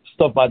playing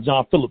stuff by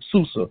John Philip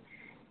Sousa.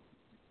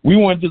 We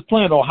weren't just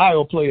playing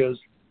Ohio players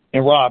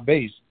and Rob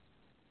Bass.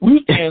 We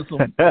was playing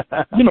some,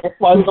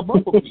 Flight of the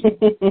Bumblebee.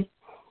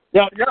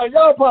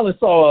 Y'all probably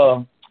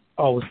saw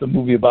it's the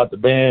movie about the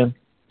band.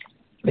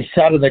 They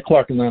shot it at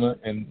Clark Atlanta,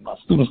 and my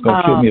students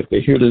gonna kill me if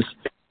they hear this.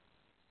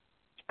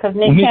 Because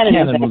Nick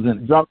Cannon was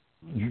in it.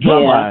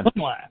 Drumline.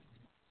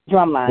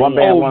 Drumline. One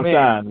band, one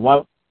sound.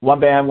 One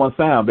band, one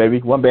sound,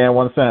 baby. One band,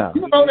 one sound.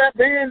 You know that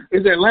band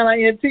is Atlanta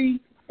A&T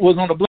was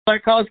on the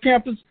Black College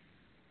campus.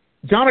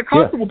 John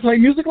Acosta would play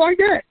music like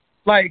that.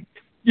 Like,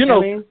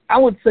 I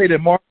would say that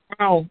Mark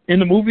Brown in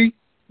the movie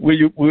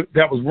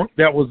that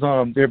was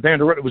their band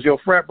director was your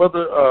frat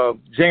brother,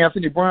 J.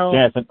 Anthony Brown. J.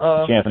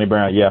 Anthony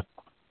Brown, yeah.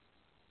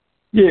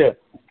 Yeah.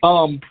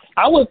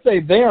 I would say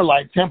they're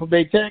like Tampa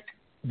Bay Tech.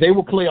 They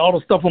would play all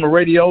the stuff on the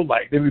radio,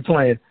 like they be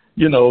playing,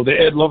 the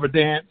Ed Lover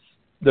dance,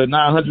 the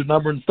 900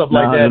 number and stuff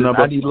like that, and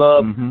I Need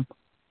Love. Mm-hmm.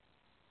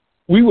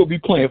 We would be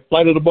playing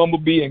Flight of the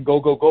Bumblebee and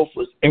Go Go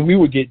Gophers, and we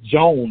would get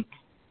Joan.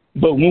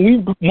 But when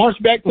we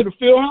marched back to the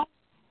field house,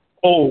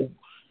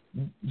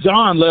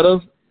 John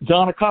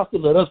Acosta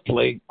let us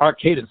play our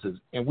cadences,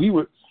 and we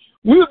would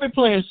be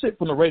playing shit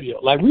from the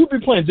radio. Like, we would be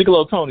playing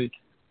Gigolo Tony,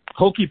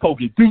 Hokey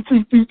Pokey.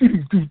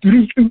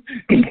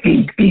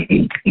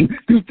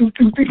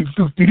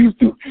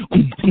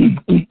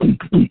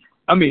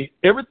 I mean,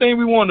 everything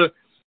we wanted,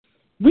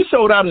 we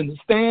showed out in the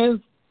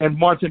stands and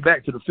marching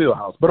back to the field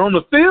house. But on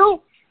the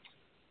field,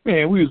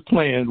 man, we was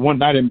playing One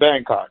Night in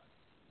Bangkok,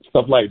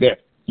 stuff like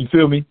that. You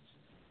feel me?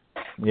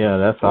 Yeah,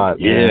 that's hot.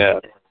 Yeah.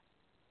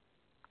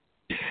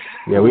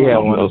 Yeah, we had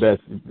one of the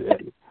best.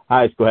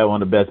 High school had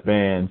one of the best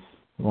bands.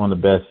 One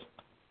of the best.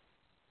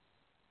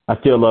 I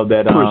still love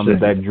that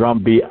that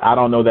drum beat. I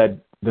don't know the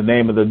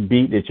name of the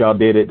beat that y'all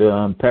did at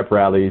the pep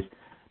rallies,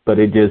 but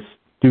it just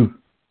do.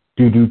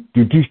 That's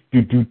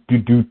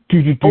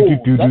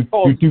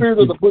called Spirit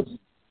of the Boogie.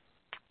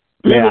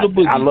 Spirit of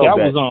the Boogie. I love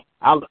that.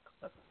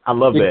 I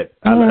love that.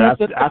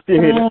 I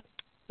still hear it.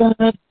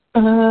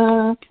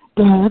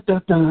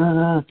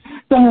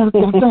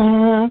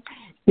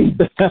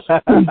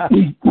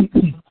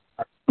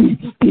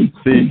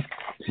 See,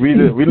 we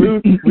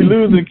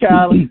losing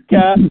Kyle,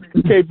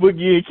 K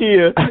Boogie and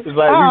Kia. It's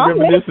like we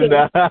reminiscing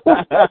now.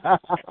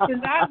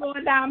 Because I'm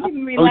going down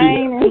memory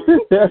lane.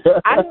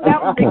 I knew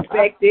that was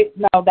expected.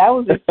 No, that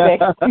was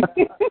expected.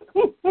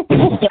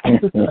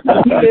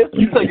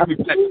 You taking me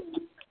back.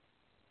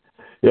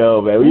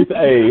 Yo, man, we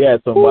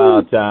had some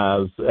wild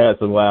times.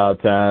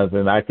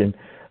 And I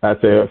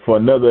said for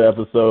another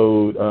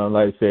episode,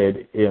 like I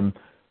said,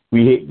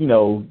 we hit,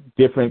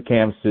 different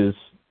campuses,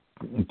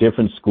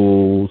 different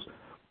schools,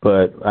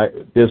 but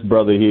this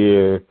brother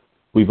here,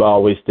 we've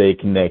always stayed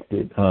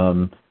connected.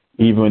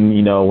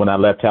 Even, when I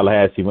left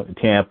Tallahassee, went to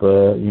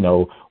Tampa,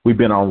 we've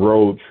been on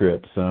road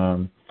trips.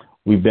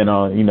 We've been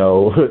on,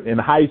 in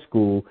high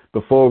school,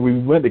 before we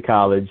went to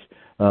college,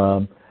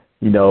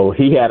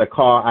 he had a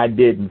car, I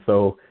didn't,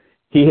 so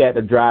he had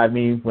to drive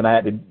me when I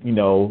had to,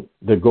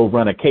 to go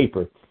run a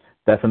caper.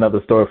 That's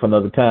another story for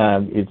another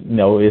time. It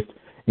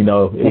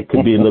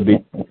could be a little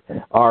bit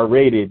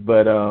R-rated,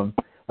 but I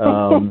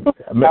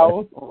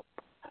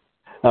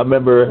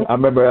remember I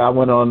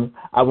went on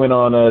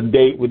a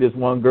date with this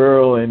one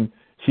girl, and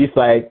she's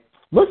like,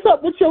 "What's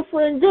up with your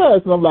friend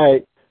Gus?" And I'm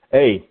like,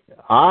 "Hey,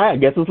 all right, I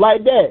guess it's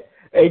like that.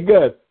 Hey,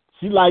 Gus,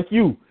 she like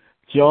you.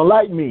 She don't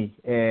like me."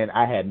 And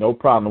I had no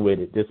problem with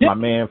it. This is my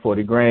man,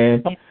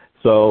 $40,000.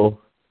 So,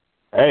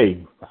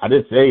 hey, I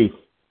just say,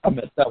 I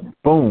messed up.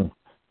 Boom.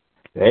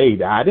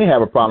 Hey, I didn't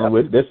have a problem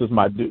with it. This is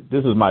my dude.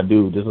 This is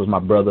my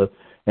brother.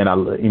 And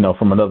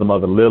from another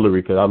mother,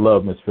 Lillery, because I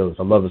love Miss Phillips.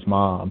 I love his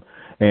mom.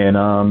 And,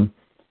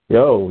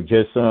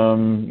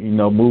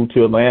 moved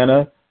to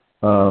Atlanta.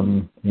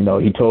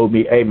 He told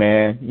me, "Hey,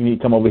 man, you need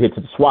to come over here to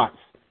the SWATs.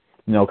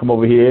 Come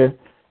over here."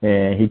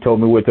 And he told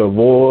me what to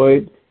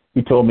avoid.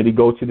 He told me to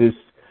go to this.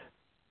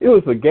 It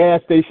was a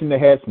gas station that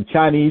had some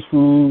Chinese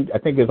food. I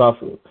think it's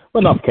off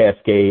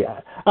Cascade.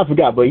 I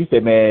forgot, but he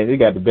said, "Man, they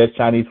got the best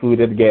Chinese food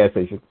at the gas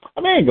station." I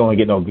ain't going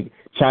to get no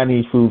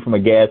Chinese food from a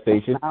gas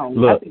station.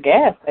 Look, at the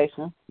gas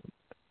station.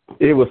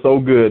 It was so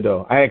good,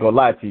 though. I ain't going to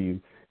lie to you.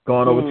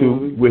 Going over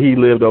to where he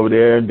lived over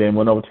there, and then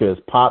went over to his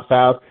pop's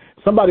house.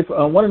 Somebody,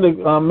 one of the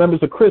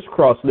members of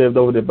Crisscross lived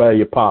over there by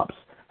your pop's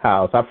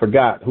house. I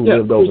forgot who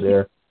lived over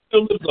there.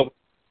 Still lives over.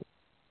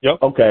 Yep.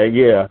 Okay,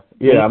 yeah.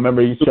 I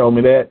remember you showed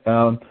me that.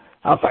 I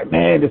was like,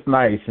 man, it's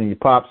nice. And your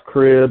pop's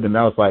crib, and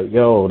I was like,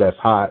 yo, that's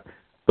hot.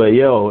 But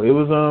it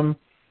was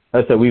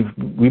like I said,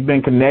 we've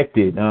been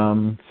connected.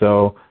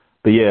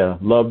 But yeah,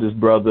 love this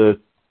brother.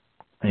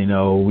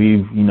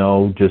 We've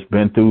just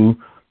been through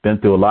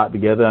a lot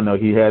together. I know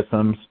he had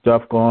some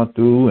stuff going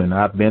through, and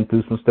I've been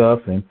through some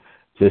stuff, and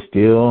just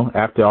still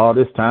after all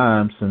this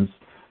time since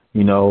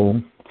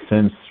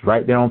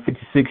right there on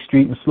 56th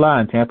Street and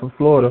Sly in Tampa,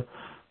 Florida,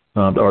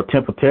 or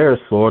Temple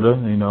Terrace, Florida,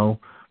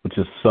 which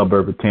is a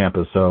suburb of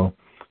Tampa. So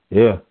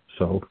yeah,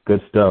 so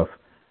good stuff.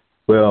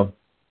 Well,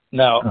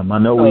 now I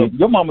know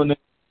your mama named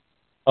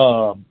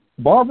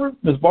Barbara,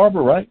 Miss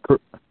Barbara, right?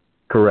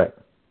 Correct.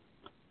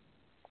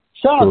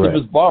 Shout out to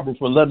Miss Barbara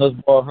for letting us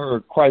borrow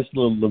her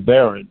Chrysler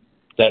LeBaron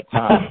that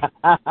time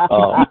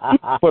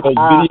for those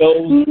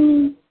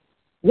videos.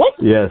 What?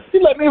 Yes. She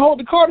let me hold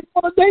the car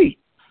on a date.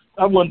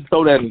 I wanted to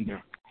throw that in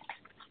there.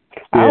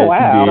 Oh,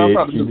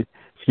 wow.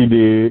 She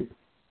did.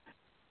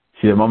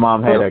 My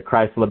mom had a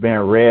Chrysler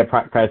Baron, red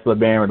Chrysler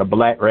Baron with a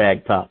black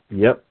rag top.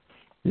 Yep.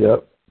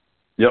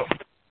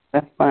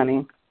 That's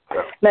funny.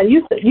 Now,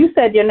 you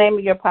said your name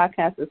of your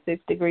podcast is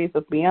 6 Degrees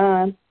of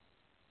Beyond?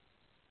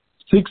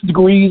 6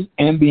 Degrees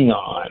and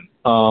Beyond.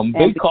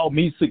 They call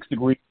me 6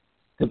 Degrees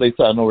because they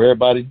say I know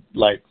everybody,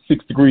 like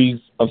 6 degrees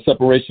of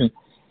separation.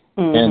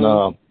 Mm-hmm.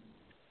 And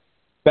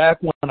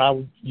back when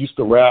I used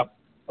to rap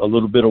a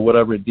little bit or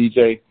whatever at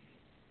DJ,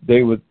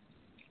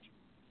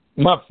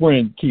 my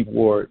friend Keith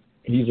Ward,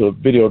 he's a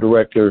video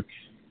director,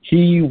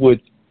 he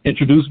would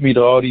introduce me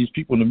to all these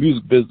people in the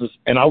music business,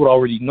 and I would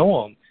already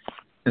know them.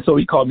 And so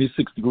he called me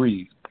 6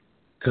 Degrees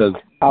because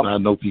I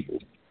know people.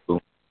 So,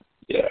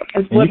 yeah.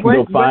 And you can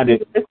go find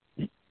it.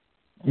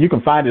 You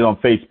can find it on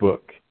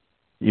Facebook.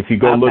 If you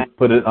go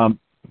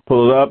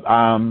pull it up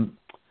on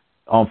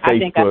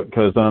Facebook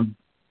because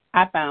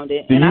I found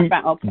it, and I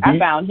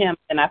found him,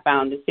 and I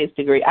found the 6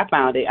 Degree. I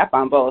found it. I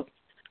found both.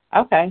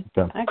 Okay.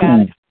 I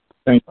got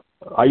it.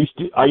 Are you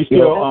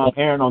still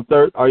airing on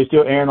Are you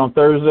still airing on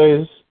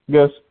Thursdays,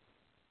 Gus?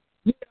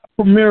 Yeah,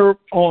 premiere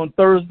on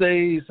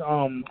Thursdays.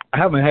 I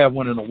haven't had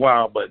one in a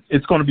while, but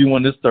it's going to be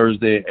one this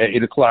Thursday at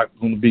 8:00. It's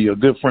going to be a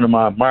good friend of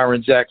mine,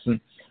 Myron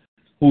Jackson,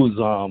 who's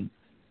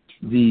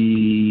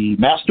the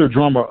master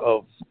drummer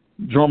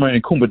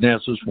and Kumba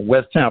dancers from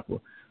West Tampa.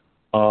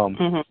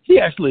 He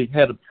actually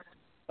had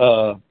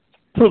a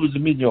privilege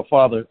of meeting your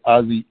father,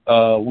 Ozzy.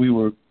 We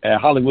were at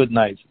Hollywood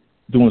Nights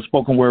doing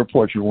spoken word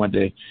poetry one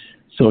day.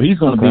 So he's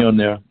going to be on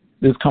there.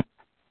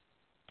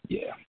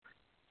 Yeah.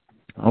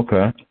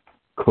 Okay.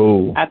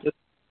 Cool.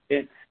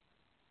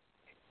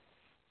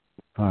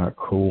 All right,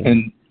 cool.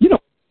 And,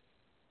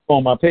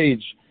 on my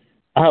page,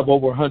 I have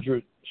over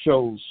 100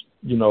 shows,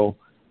 so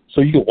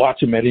you can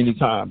watch them at any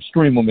time,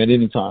 stream them at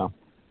any time.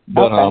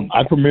 But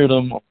I premiere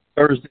them on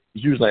Thursdays,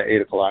 usually at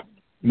 8:00,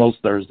 most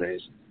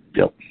Thursdays.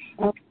 Yep.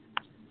 Okay.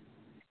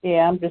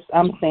 Yeah, I'm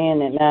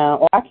seeing it now.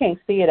 Well, I can't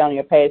see it on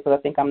your page because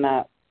I think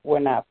we're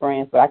not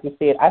friends, but I can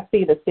see it. I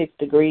see the 6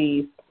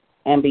 Degrees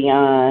and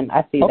Beyond.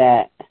 I see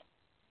that.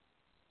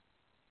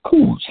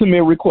 Cool. Send me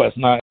a request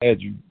and I'll add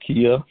you,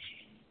 Kia.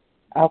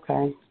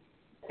 Okay.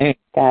 And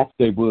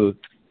they would.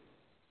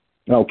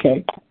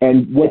 Okay.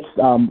 And what's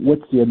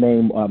your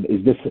name?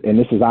 This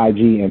is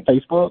IG and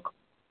Facebook?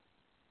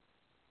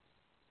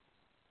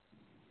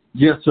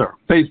 Yes, sir.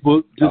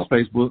 Facebook. Just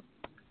Facebook.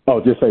 Oh,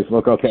 just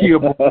Facebook. Okay. Kia,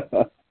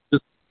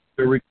 just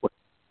a request.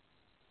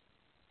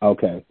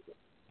 Okay.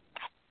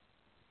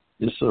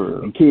 Yes,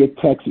 sir. And Kia,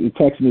 text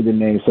me the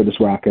name so this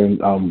way I can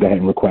go ahead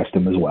and request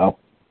them as well,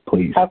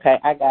 please. Okay,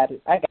 I got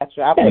it. I got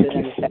you. I'll put it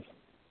in the text.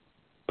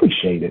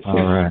 Appreciate it.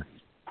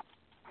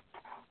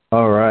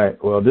 All right.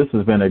 Well, this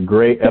has been a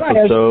great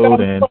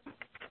episode. And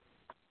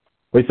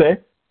what you say?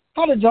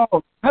 How did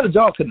y'all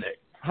connect?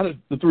 How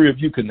did the three of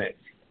you connect?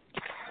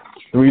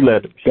 3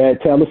 letters. Go ahead,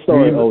 tell the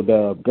story,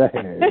 O-Dub. Go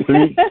ahead.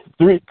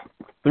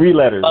 Three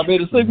letters. I made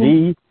a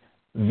signal.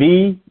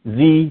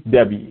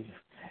 VZW.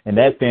 And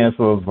that stands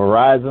for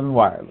Verizon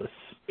Wireless.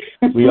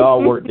 We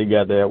all worked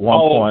together at one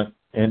point,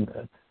 and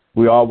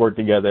we all worked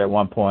together at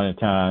one point in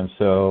time.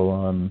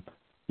 So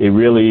it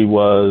really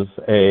was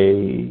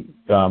a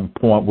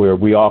point where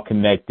we all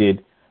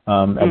connected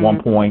at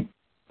one point.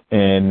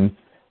 And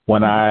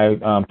when I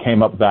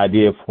came up with the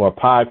idea for a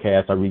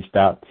podcast, I reached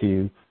out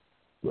to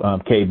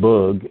K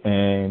Boog,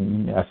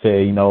 and I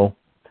said,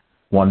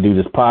 want to do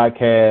this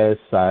podcast.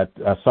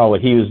 I saw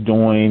what he was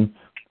doing,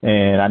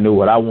 and I knew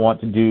what I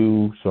want to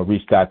do, so I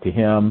reached out to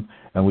him,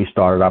 and we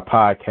started our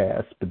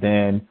podcast. But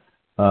then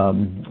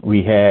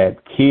we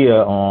had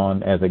Kia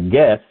on as a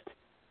guest,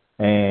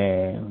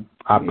 and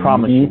I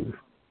promise you,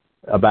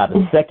 about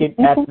a second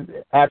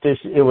after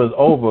it was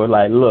over,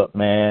 like, look,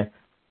 man,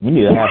 we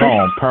need to have her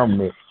on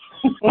permanent.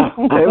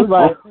 It was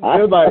like,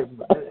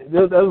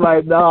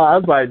 nah. I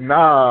was like,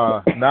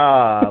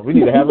 nah. We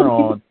need to have her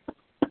on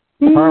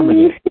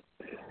permanent.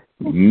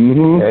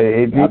 Mm-hmm.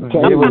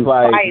 It was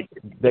like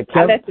the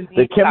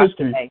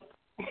chemistry.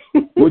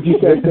 What'd you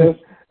say, sis?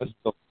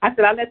 I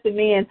said I let the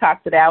men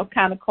talk today. I was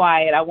kind of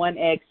quiet. I wasn't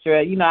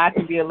extra. I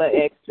can be a little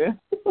extra.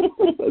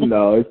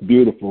 No, it's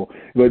beautiful.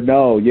 But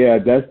no, yeah,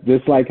 that's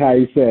just like how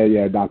you said,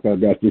 yeah, Dr.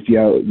 Augustus.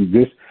 Yeah,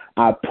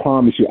 I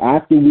promise you,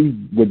 after we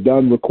were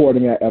done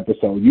recording that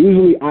episode,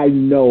 usually I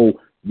know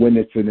when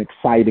it's an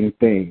exciting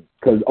thing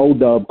because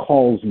O-Dub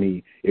calls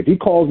me. If he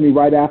calls me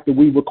right after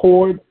we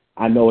record,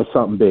 I know it's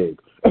something big.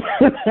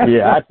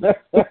 Yeah,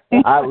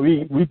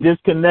 we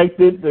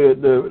disconnected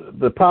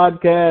the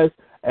podcast,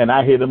 and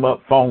I hit him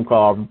up, phone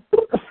call.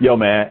 Yo,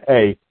 man,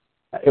 hey,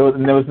 it was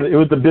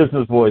the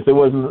business voice. I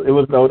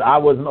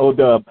wasn't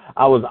O-Dub.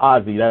 I was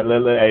Ozzy.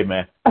 Hey,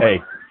 man, hey,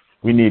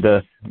 we need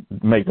to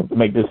make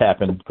this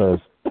happen because.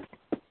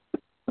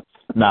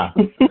 Nah,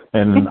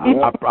 and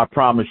I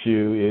promise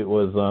you, it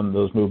was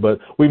those moves. But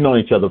we've known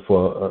each other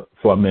for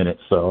a minute,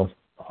 so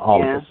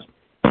all of us.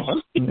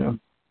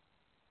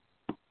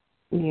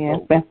 Yeah,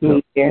 it's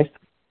been years.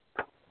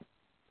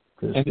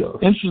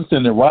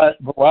 Interesting that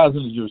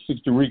Verizon is your 6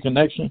 degree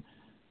connection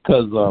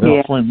because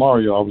my friend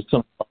Mario, I was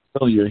telling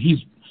earlier,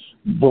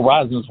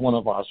 Verizon is one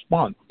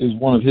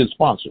of his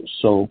sponsors.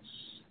 So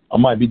I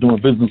might be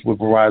doing business with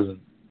Verizon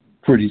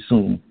pretty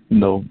soon,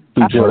 through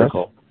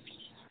Jericho.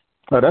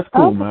 Oh, that's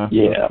cool, man.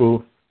 Yeah. That's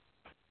cool.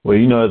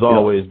 Well, as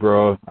always,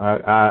 bro,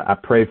 I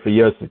pray for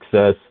your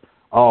success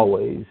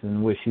always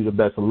and wish you the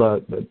best of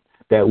luck. But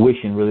that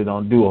wishing really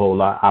don't do a whole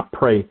lot. I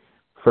pray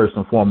first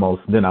and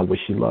foremost, then I wish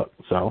you luck.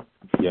 So,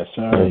 yes,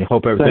 sir. I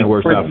hope everything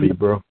works out for you,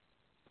 bro.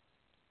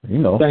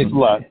 Thanks a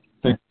lot.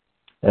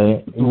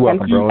 Hey, you're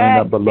welcome, bro. Ain't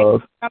nothing but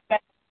love.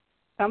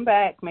 Come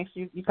back. Make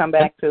sure you come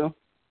back too.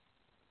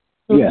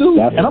 Yes,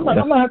 definitely. And I'm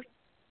gonna have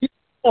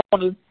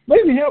to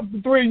maybe have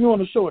the three of you on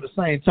the show at the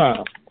same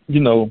time.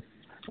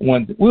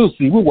 When we'll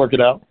see, we'll work it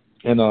out.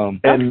 And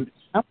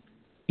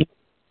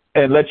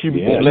let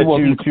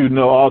you two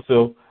know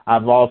also.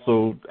 I've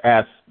also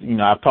asked.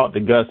 I've talked to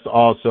Gus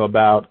also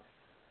about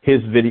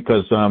his video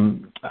because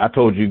I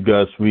told you,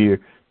 Gus, we're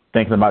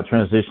thinking about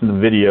transitioning to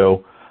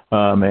video.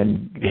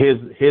 And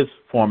his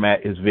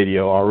format is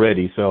video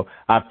already. So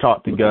I've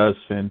talked to Gus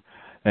and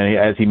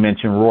as he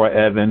mentioned, Roy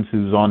Evans,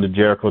 who's on the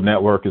Jericho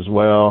Network as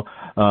well,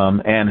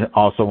 and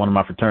also one of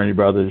my fraternity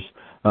brothers.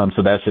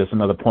 So that's just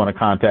another point of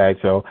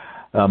contact. So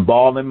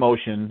ball in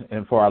motion.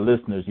 And for our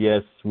listeners,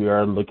 yes, we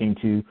are looking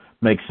to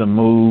make some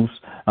moves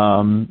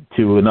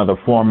to another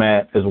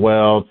format as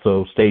well.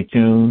 So stay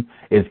tuned.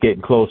 It's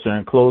getting closer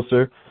and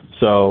closer.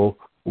 So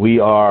we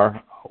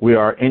are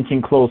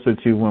inching closer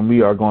to when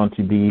we are going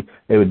to be,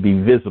 it would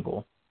be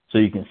visible so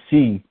you can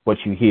see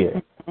what you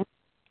hear.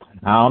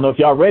 I don't know if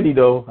y'all ready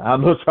though. I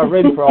don't know if y'all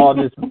ready for all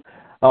this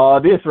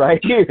right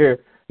here.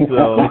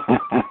 So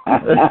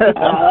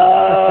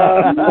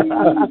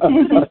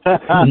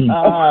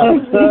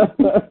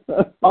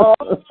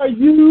are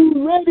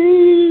you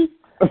ready?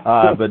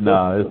 But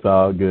no, it's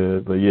all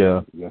good. But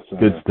yeah, yes,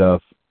 good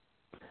stuff.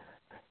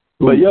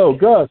 But yo,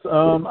 Gus,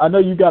 I know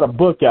you got a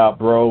book out,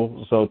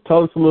 bro. So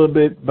tell us a little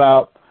bit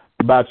about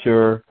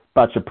your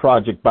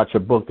project, about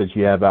your book that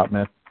you have out,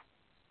 man.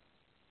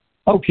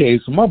 Okay,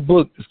 so my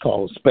book is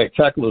called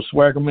Spectacular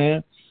Swagger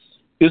Man.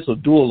 It's a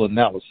dual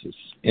analysis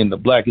in the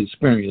Black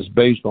experience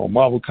based on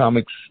Marvel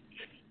Comics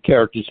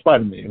character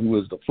Spider-Man, who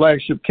is the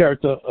flagship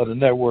character of the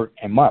network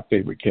and my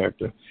favorite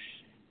character.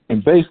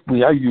 And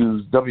basically, I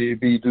use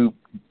W.E.B.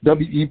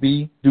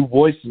 Du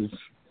Bois's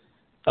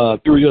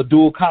theory of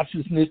dual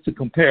consciousness to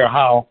compare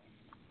how,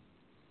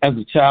 as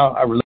a child,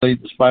 I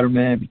related to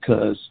Spider-Man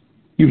because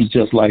he was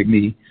just like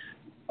me.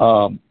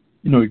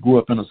 He grew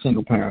up in a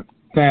single-parent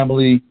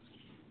family.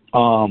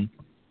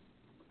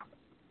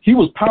 He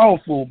was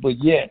powerful, but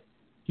yet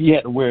he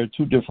had to wear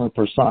two different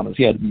personas.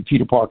 He had to be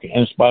Peter Parker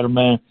and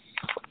Spider-Man,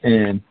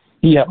 and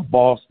he had a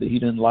boss that he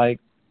didn't like,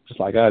 just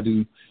like I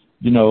do.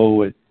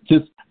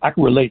 I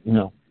can relate to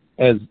him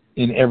as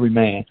in every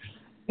man.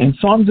 And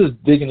so I'm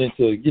just digging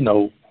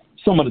into,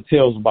 some of the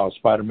tales about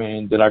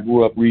Spider-Man that I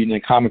grew up reading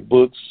in comic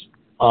books,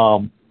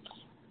 through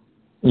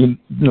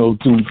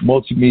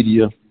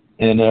multimedia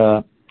and,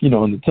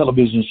 in the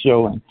television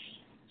show, and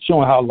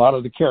showing how a lot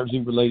of the characters he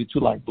related to,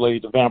 like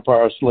Blade the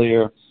Vampire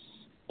Slayer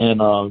and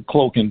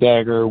Cloak and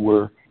Dagger,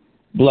 were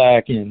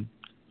black and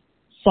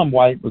some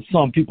white, but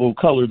some people of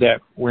color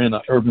that were in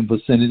an urban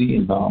vicinity,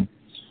 and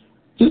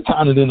just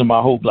tying it into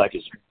my whole Black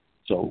history.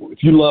 So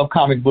if you love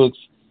comic books,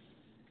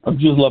 or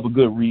just love a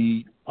good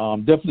read,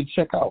 definitely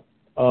check out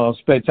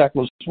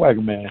Spectacular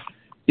Swagger Man.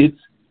 It's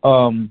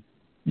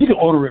you can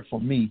order it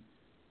from me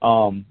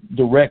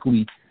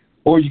directly,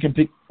 or you can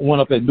pick one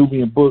up at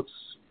Nubian Books,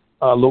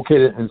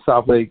 located in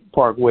South Lake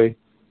Parkway,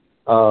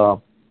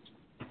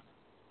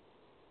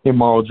 in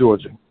Morrow,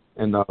 Georgia.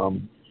 And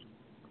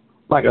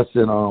like I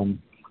said,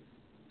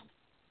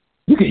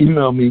 you can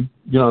email me,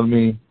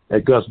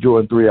 at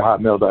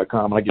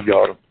GusJordan3@hotmail.com, and I give you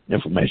all the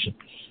information.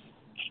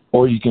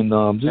 Or you can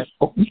just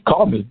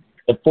call me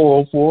at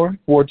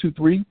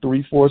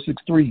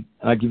 404-423-3463,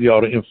 and I give you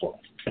all the info.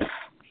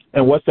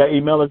 And what's that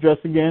email address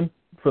again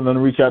for them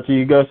to reach out to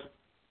you, Gus?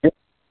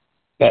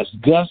 That's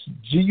Gus,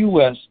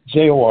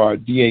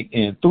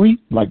 GusJordan 3,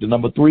 like the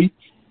number 3,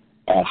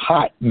 at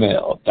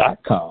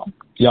hotmail.com.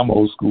 Yeah, I'm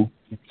old school.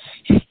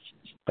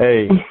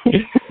 Hey,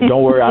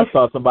 don't worry. I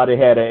saw somebody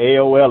had an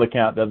AOL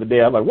account the other day.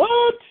 I was like,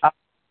 what?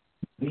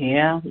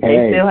 Yeah.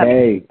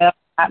 Hey,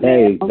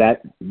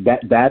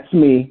 that's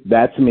me.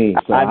 That's me.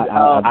 So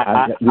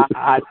I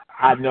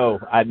know.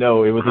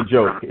 It was a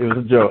joke.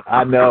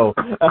 I know.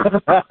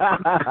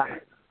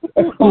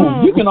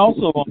 You can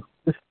also,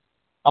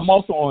 I'm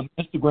also on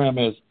Instagram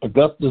as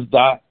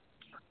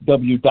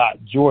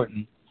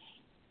Augustus.w.Jordan,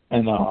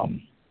 and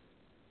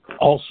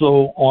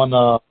also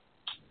on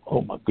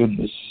oh my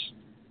goodness,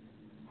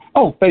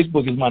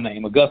 Facebook is my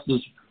name,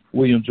 Augustus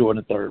William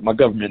Jordan III, my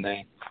government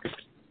name.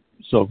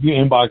 So if you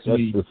inbox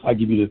me, I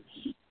give you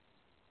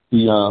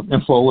the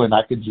info, and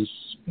I could just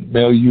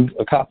mail you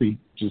a copy.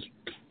 Just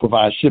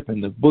provide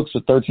shipping. The books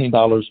are $13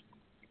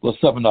 plus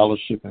 $7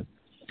 shipping.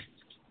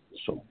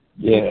 So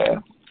yeah.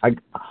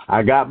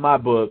 I got my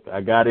book. I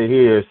got it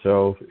here.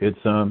 So it's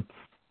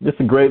just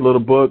a great little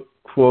book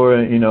for,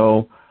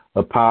 a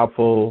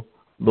powerful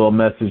little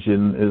message.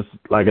 And it's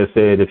like I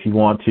said, if you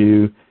want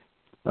to,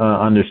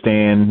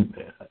 understand,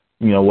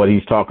 what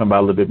he's talking about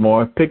a little bit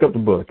more, pick up the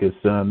book.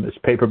 It's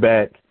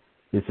paperback.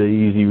 It's an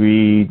easy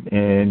read,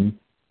 and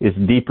it's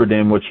deeper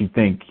than what you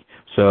think.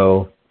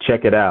 So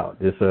check it out.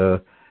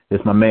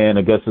 It's my man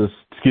Augustus.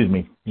 Excuse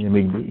me.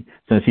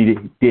 Since he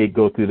did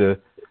go through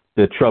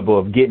the trouble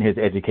of getting his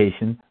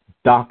education,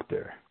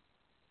 Dr.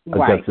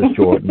 Augustus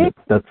Jordan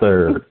the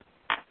third.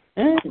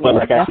 But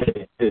like I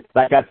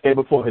said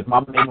before, his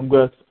mama named him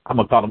Gus. I'm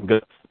gonna call him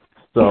Gus.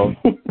 So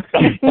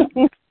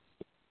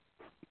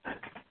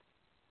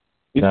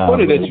it's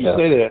funny that you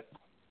say that.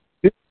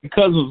 This is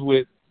cousins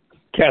with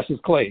Cassius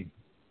Clay.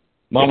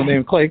 Mama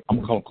named Clay. I'm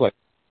gonna call him Clay.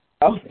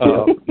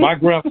 My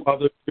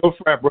grandfather, your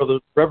frat brother,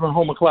 Reverend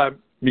Homer Clyde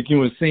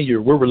McEwen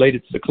Sr., we're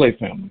related to the Clay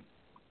family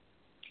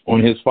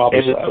on his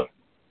father's side.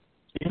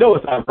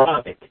 It's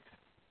ironic.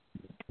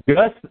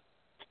 Gus'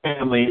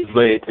 family is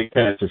related to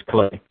Cassius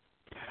Clay.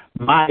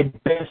 My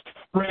best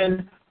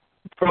friend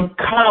from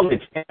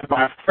college and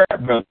my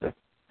frat brother,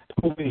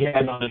 who we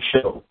had on the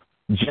show,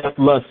 Jeff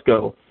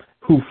Lusko,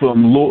 who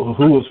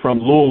was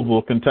from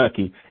Louisville,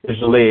 Kentucky,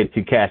 is related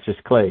to Cassius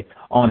Clay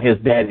on his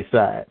daddy's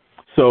side.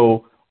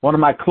 So one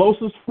of my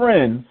closest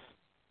friends,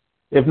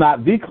 if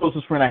not the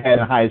closest friend I had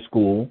in high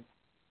school,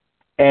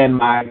 and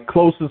my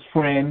closest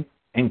friend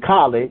in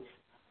college,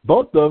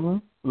 both of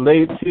them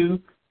related to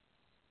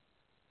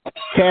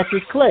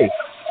Cassius Clay.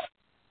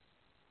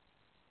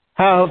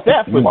 How's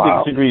that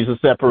for 6 degrees of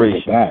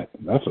separation?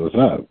 That's what's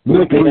up.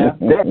 Look at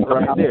that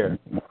right there.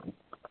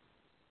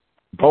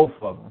 Both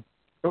of them.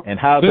 And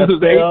how's that? This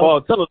is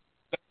 8-ball. Tell us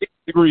 8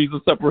 degrees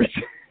of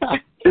separation.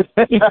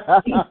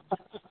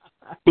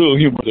 Little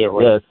humor there,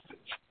 right?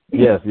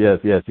 Yes.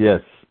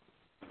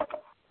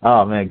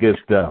 Oh, man, good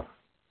stuff.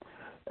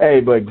 Hey,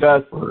 but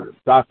Gus,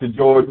 Dr.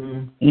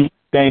 Jordan,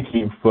 thank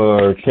you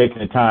for taking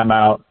the time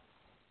out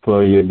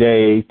for your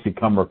day to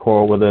come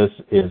record with us.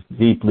 It's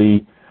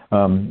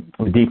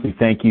we deeply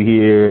thank you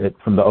here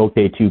from the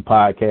OK2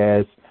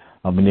 podcast.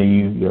 I know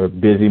you're a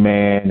busy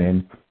man,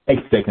 and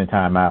thanks for taking the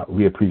time out.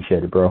 We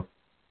appreciate it, bro.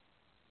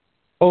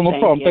 Oh, no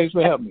problem. Thanks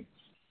for having me.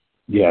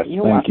 Yes,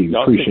 thank you.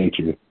 Appreciate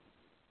you.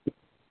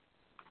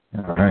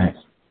 All right.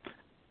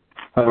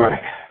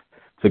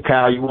 So,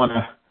 Kyle, you want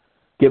to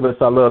give us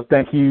our little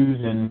thank yous,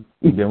 and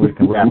then we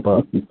can wrap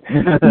up?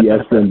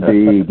 Yes,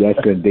 indeed.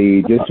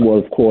 Just,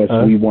 of course,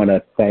 we want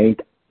to thank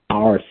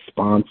our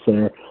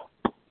sponsor.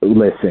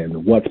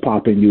 Listen, What's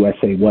Poppin'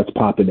 USA, What's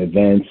Poppin'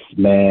 Events,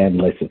 man,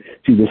 listen.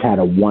 She just had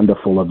a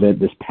wonderful event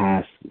this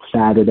past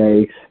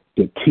Saturday,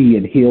 the Tea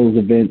and Heels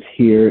events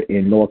here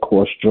in North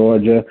Course,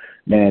 Georgia.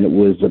 Man, it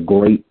was a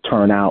great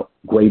turnout,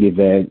 great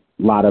event,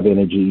 a lot of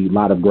energy, a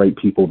lot of great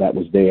people that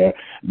was there.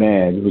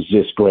 Man, it was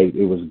just great.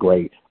 It was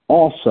great.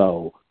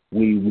 Also,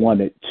 we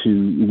wanted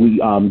to,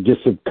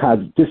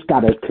 just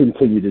got to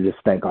continue to just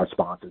thank our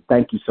sponsors.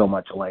 Thank you so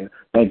much, Elaine.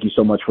 Thank you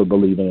so much for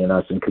believing in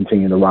us and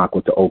continuing to rock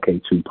with the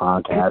OK2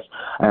 podcast.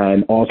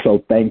 And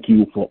also thank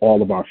you for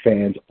all of our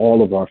fans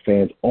all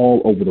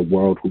over the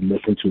world who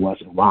listen to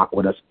us and rock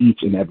with us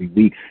each and every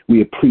week.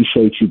 We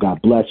appreciate you. God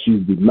bless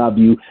you. We love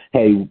you.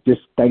 Hey,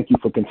 just thank you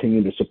for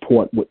continuing to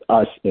support with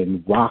us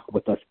and rock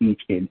with us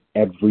each and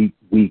every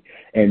week.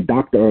 And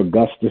Dr.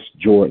 Augustus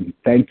Jordan,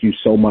 thank you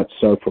so much,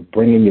 sir, for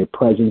bringing your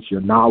presence,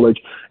 your knowledge,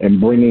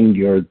 and bringing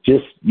your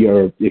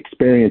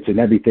experience and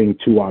everything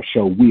to our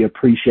show. We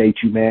appreciate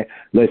you, man.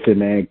 Listen,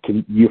 man,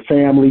 your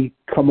family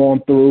come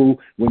on through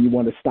when you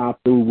want to stop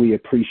through. We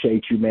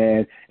appreciate you,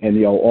 man.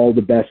 And, all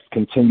the best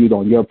continued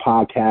on your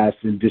podcast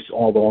and just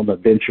all the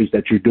ventures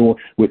that you're doing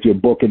with your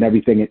book and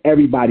everything. And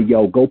everybody,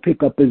 go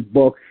pick up his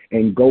book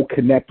and go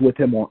connect with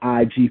him on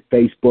IG,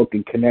 Facebook,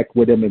 and connect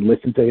with him and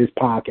listen to his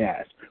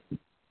podcast.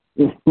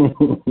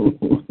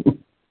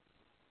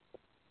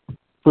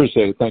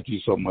 Appreciate it. Thank you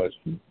so much.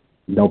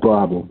 No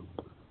problem.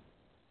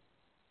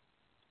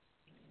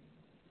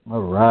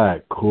 All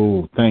right,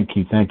 cool. Thank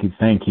you.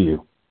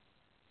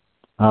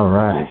 All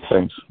right.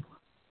 Thanks.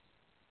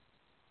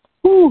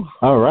 Whew.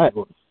 All right.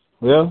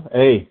 Well,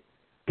 hey,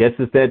 guess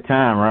it's that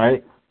time,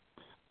 right?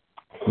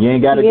 You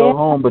ain't got to go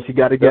home, but you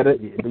got to get it.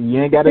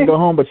 You ain't got to go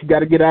home, but you got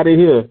to get out of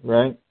here,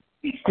 right?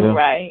 Yeah.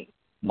 Right.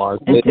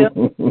 Mark. Thanks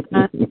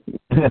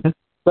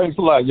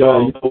a lot,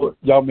 y'all.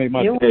 Y'all made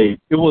my day.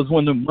 It was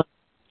one of them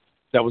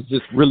that was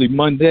just really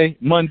mundane,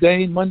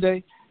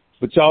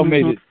 but y'all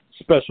made it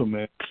special,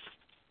 man.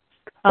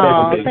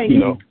 Oh, thank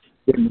you.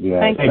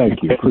 Yeah,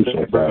 thank you. Appreciate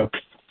it, bro.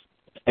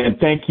 And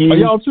thank you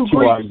to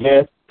our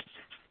guests.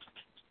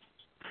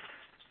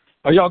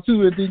 Are y'all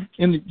two in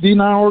the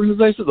D9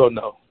 organizations or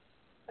no?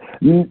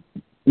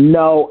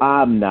 No,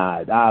 I'm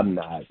not.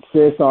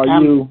 Sis, are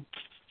you?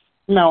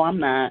 No, I'm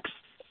not.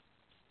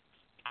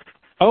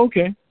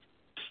 Okay.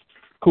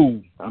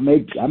 Cool. I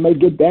may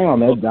get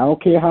down. I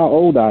don't care how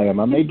old I am.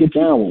 I may get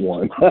down with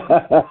one.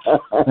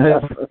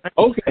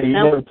 Okay,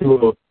 you're never too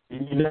old.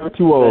 You're never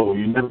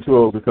too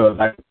old because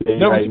I can say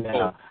right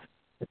now.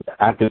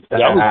 I was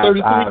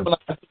 33.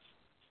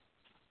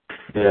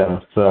 Yeah,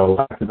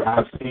 so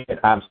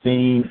I've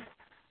seen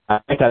a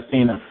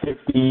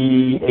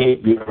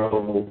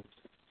 58-year-old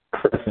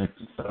crescent.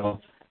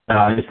 So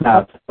It's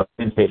not an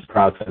intake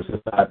process.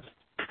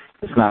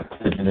 It's not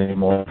pledging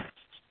anymore.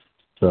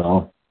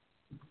 So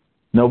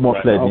no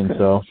more pledging. Okay.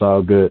 So it's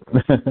all good.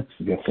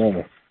 Yes,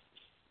 sir.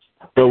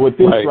 So with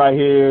this right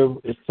here,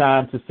 it's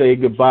time to say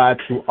goodbye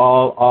to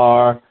all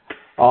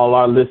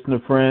our listener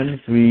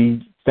friends.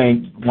 We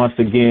thank once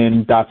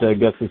again Dr.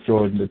 Augustus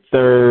Jordan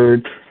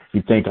III.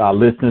 We thank our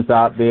listeners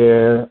out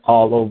there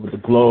all over the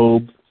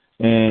globe.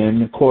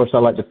 And, of course, I'd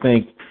like to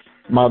thank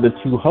my other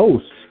two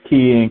hosts,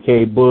 Kia and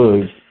K.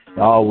 Buggs,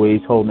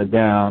 always holding it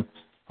down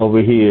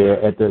over here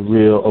at the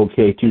Real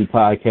OK2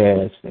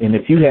 podcast. And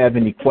if you have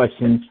any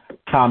questions,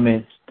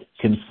 comments,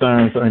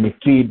 concerns, or any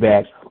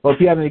feedback, or if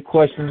you have any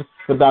questions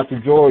for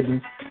Dr.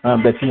 Jordan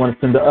that you want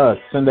to send to us,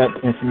 send that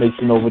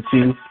information over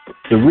to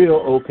the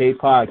Real OK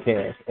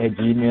podcast at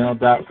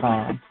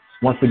gmail.com.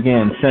 Once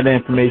again, send that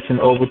information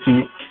over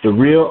to the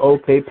Real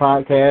OK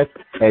podcast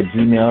at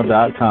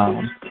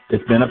gmail.com.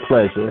 It's been a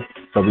pleasure.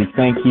 So we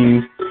thank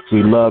you.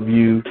 We love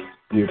you.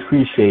 We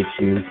appreciate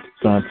you.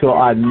 So until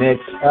our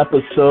next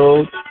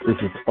episode, this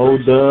is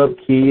O-Dub,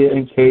 Kia,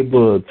 and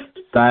K-Buggs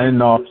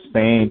signing off,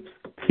 saying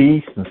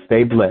peace and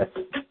stay blessed.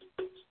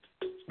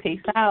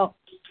 Peace out.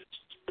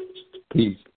 Peace.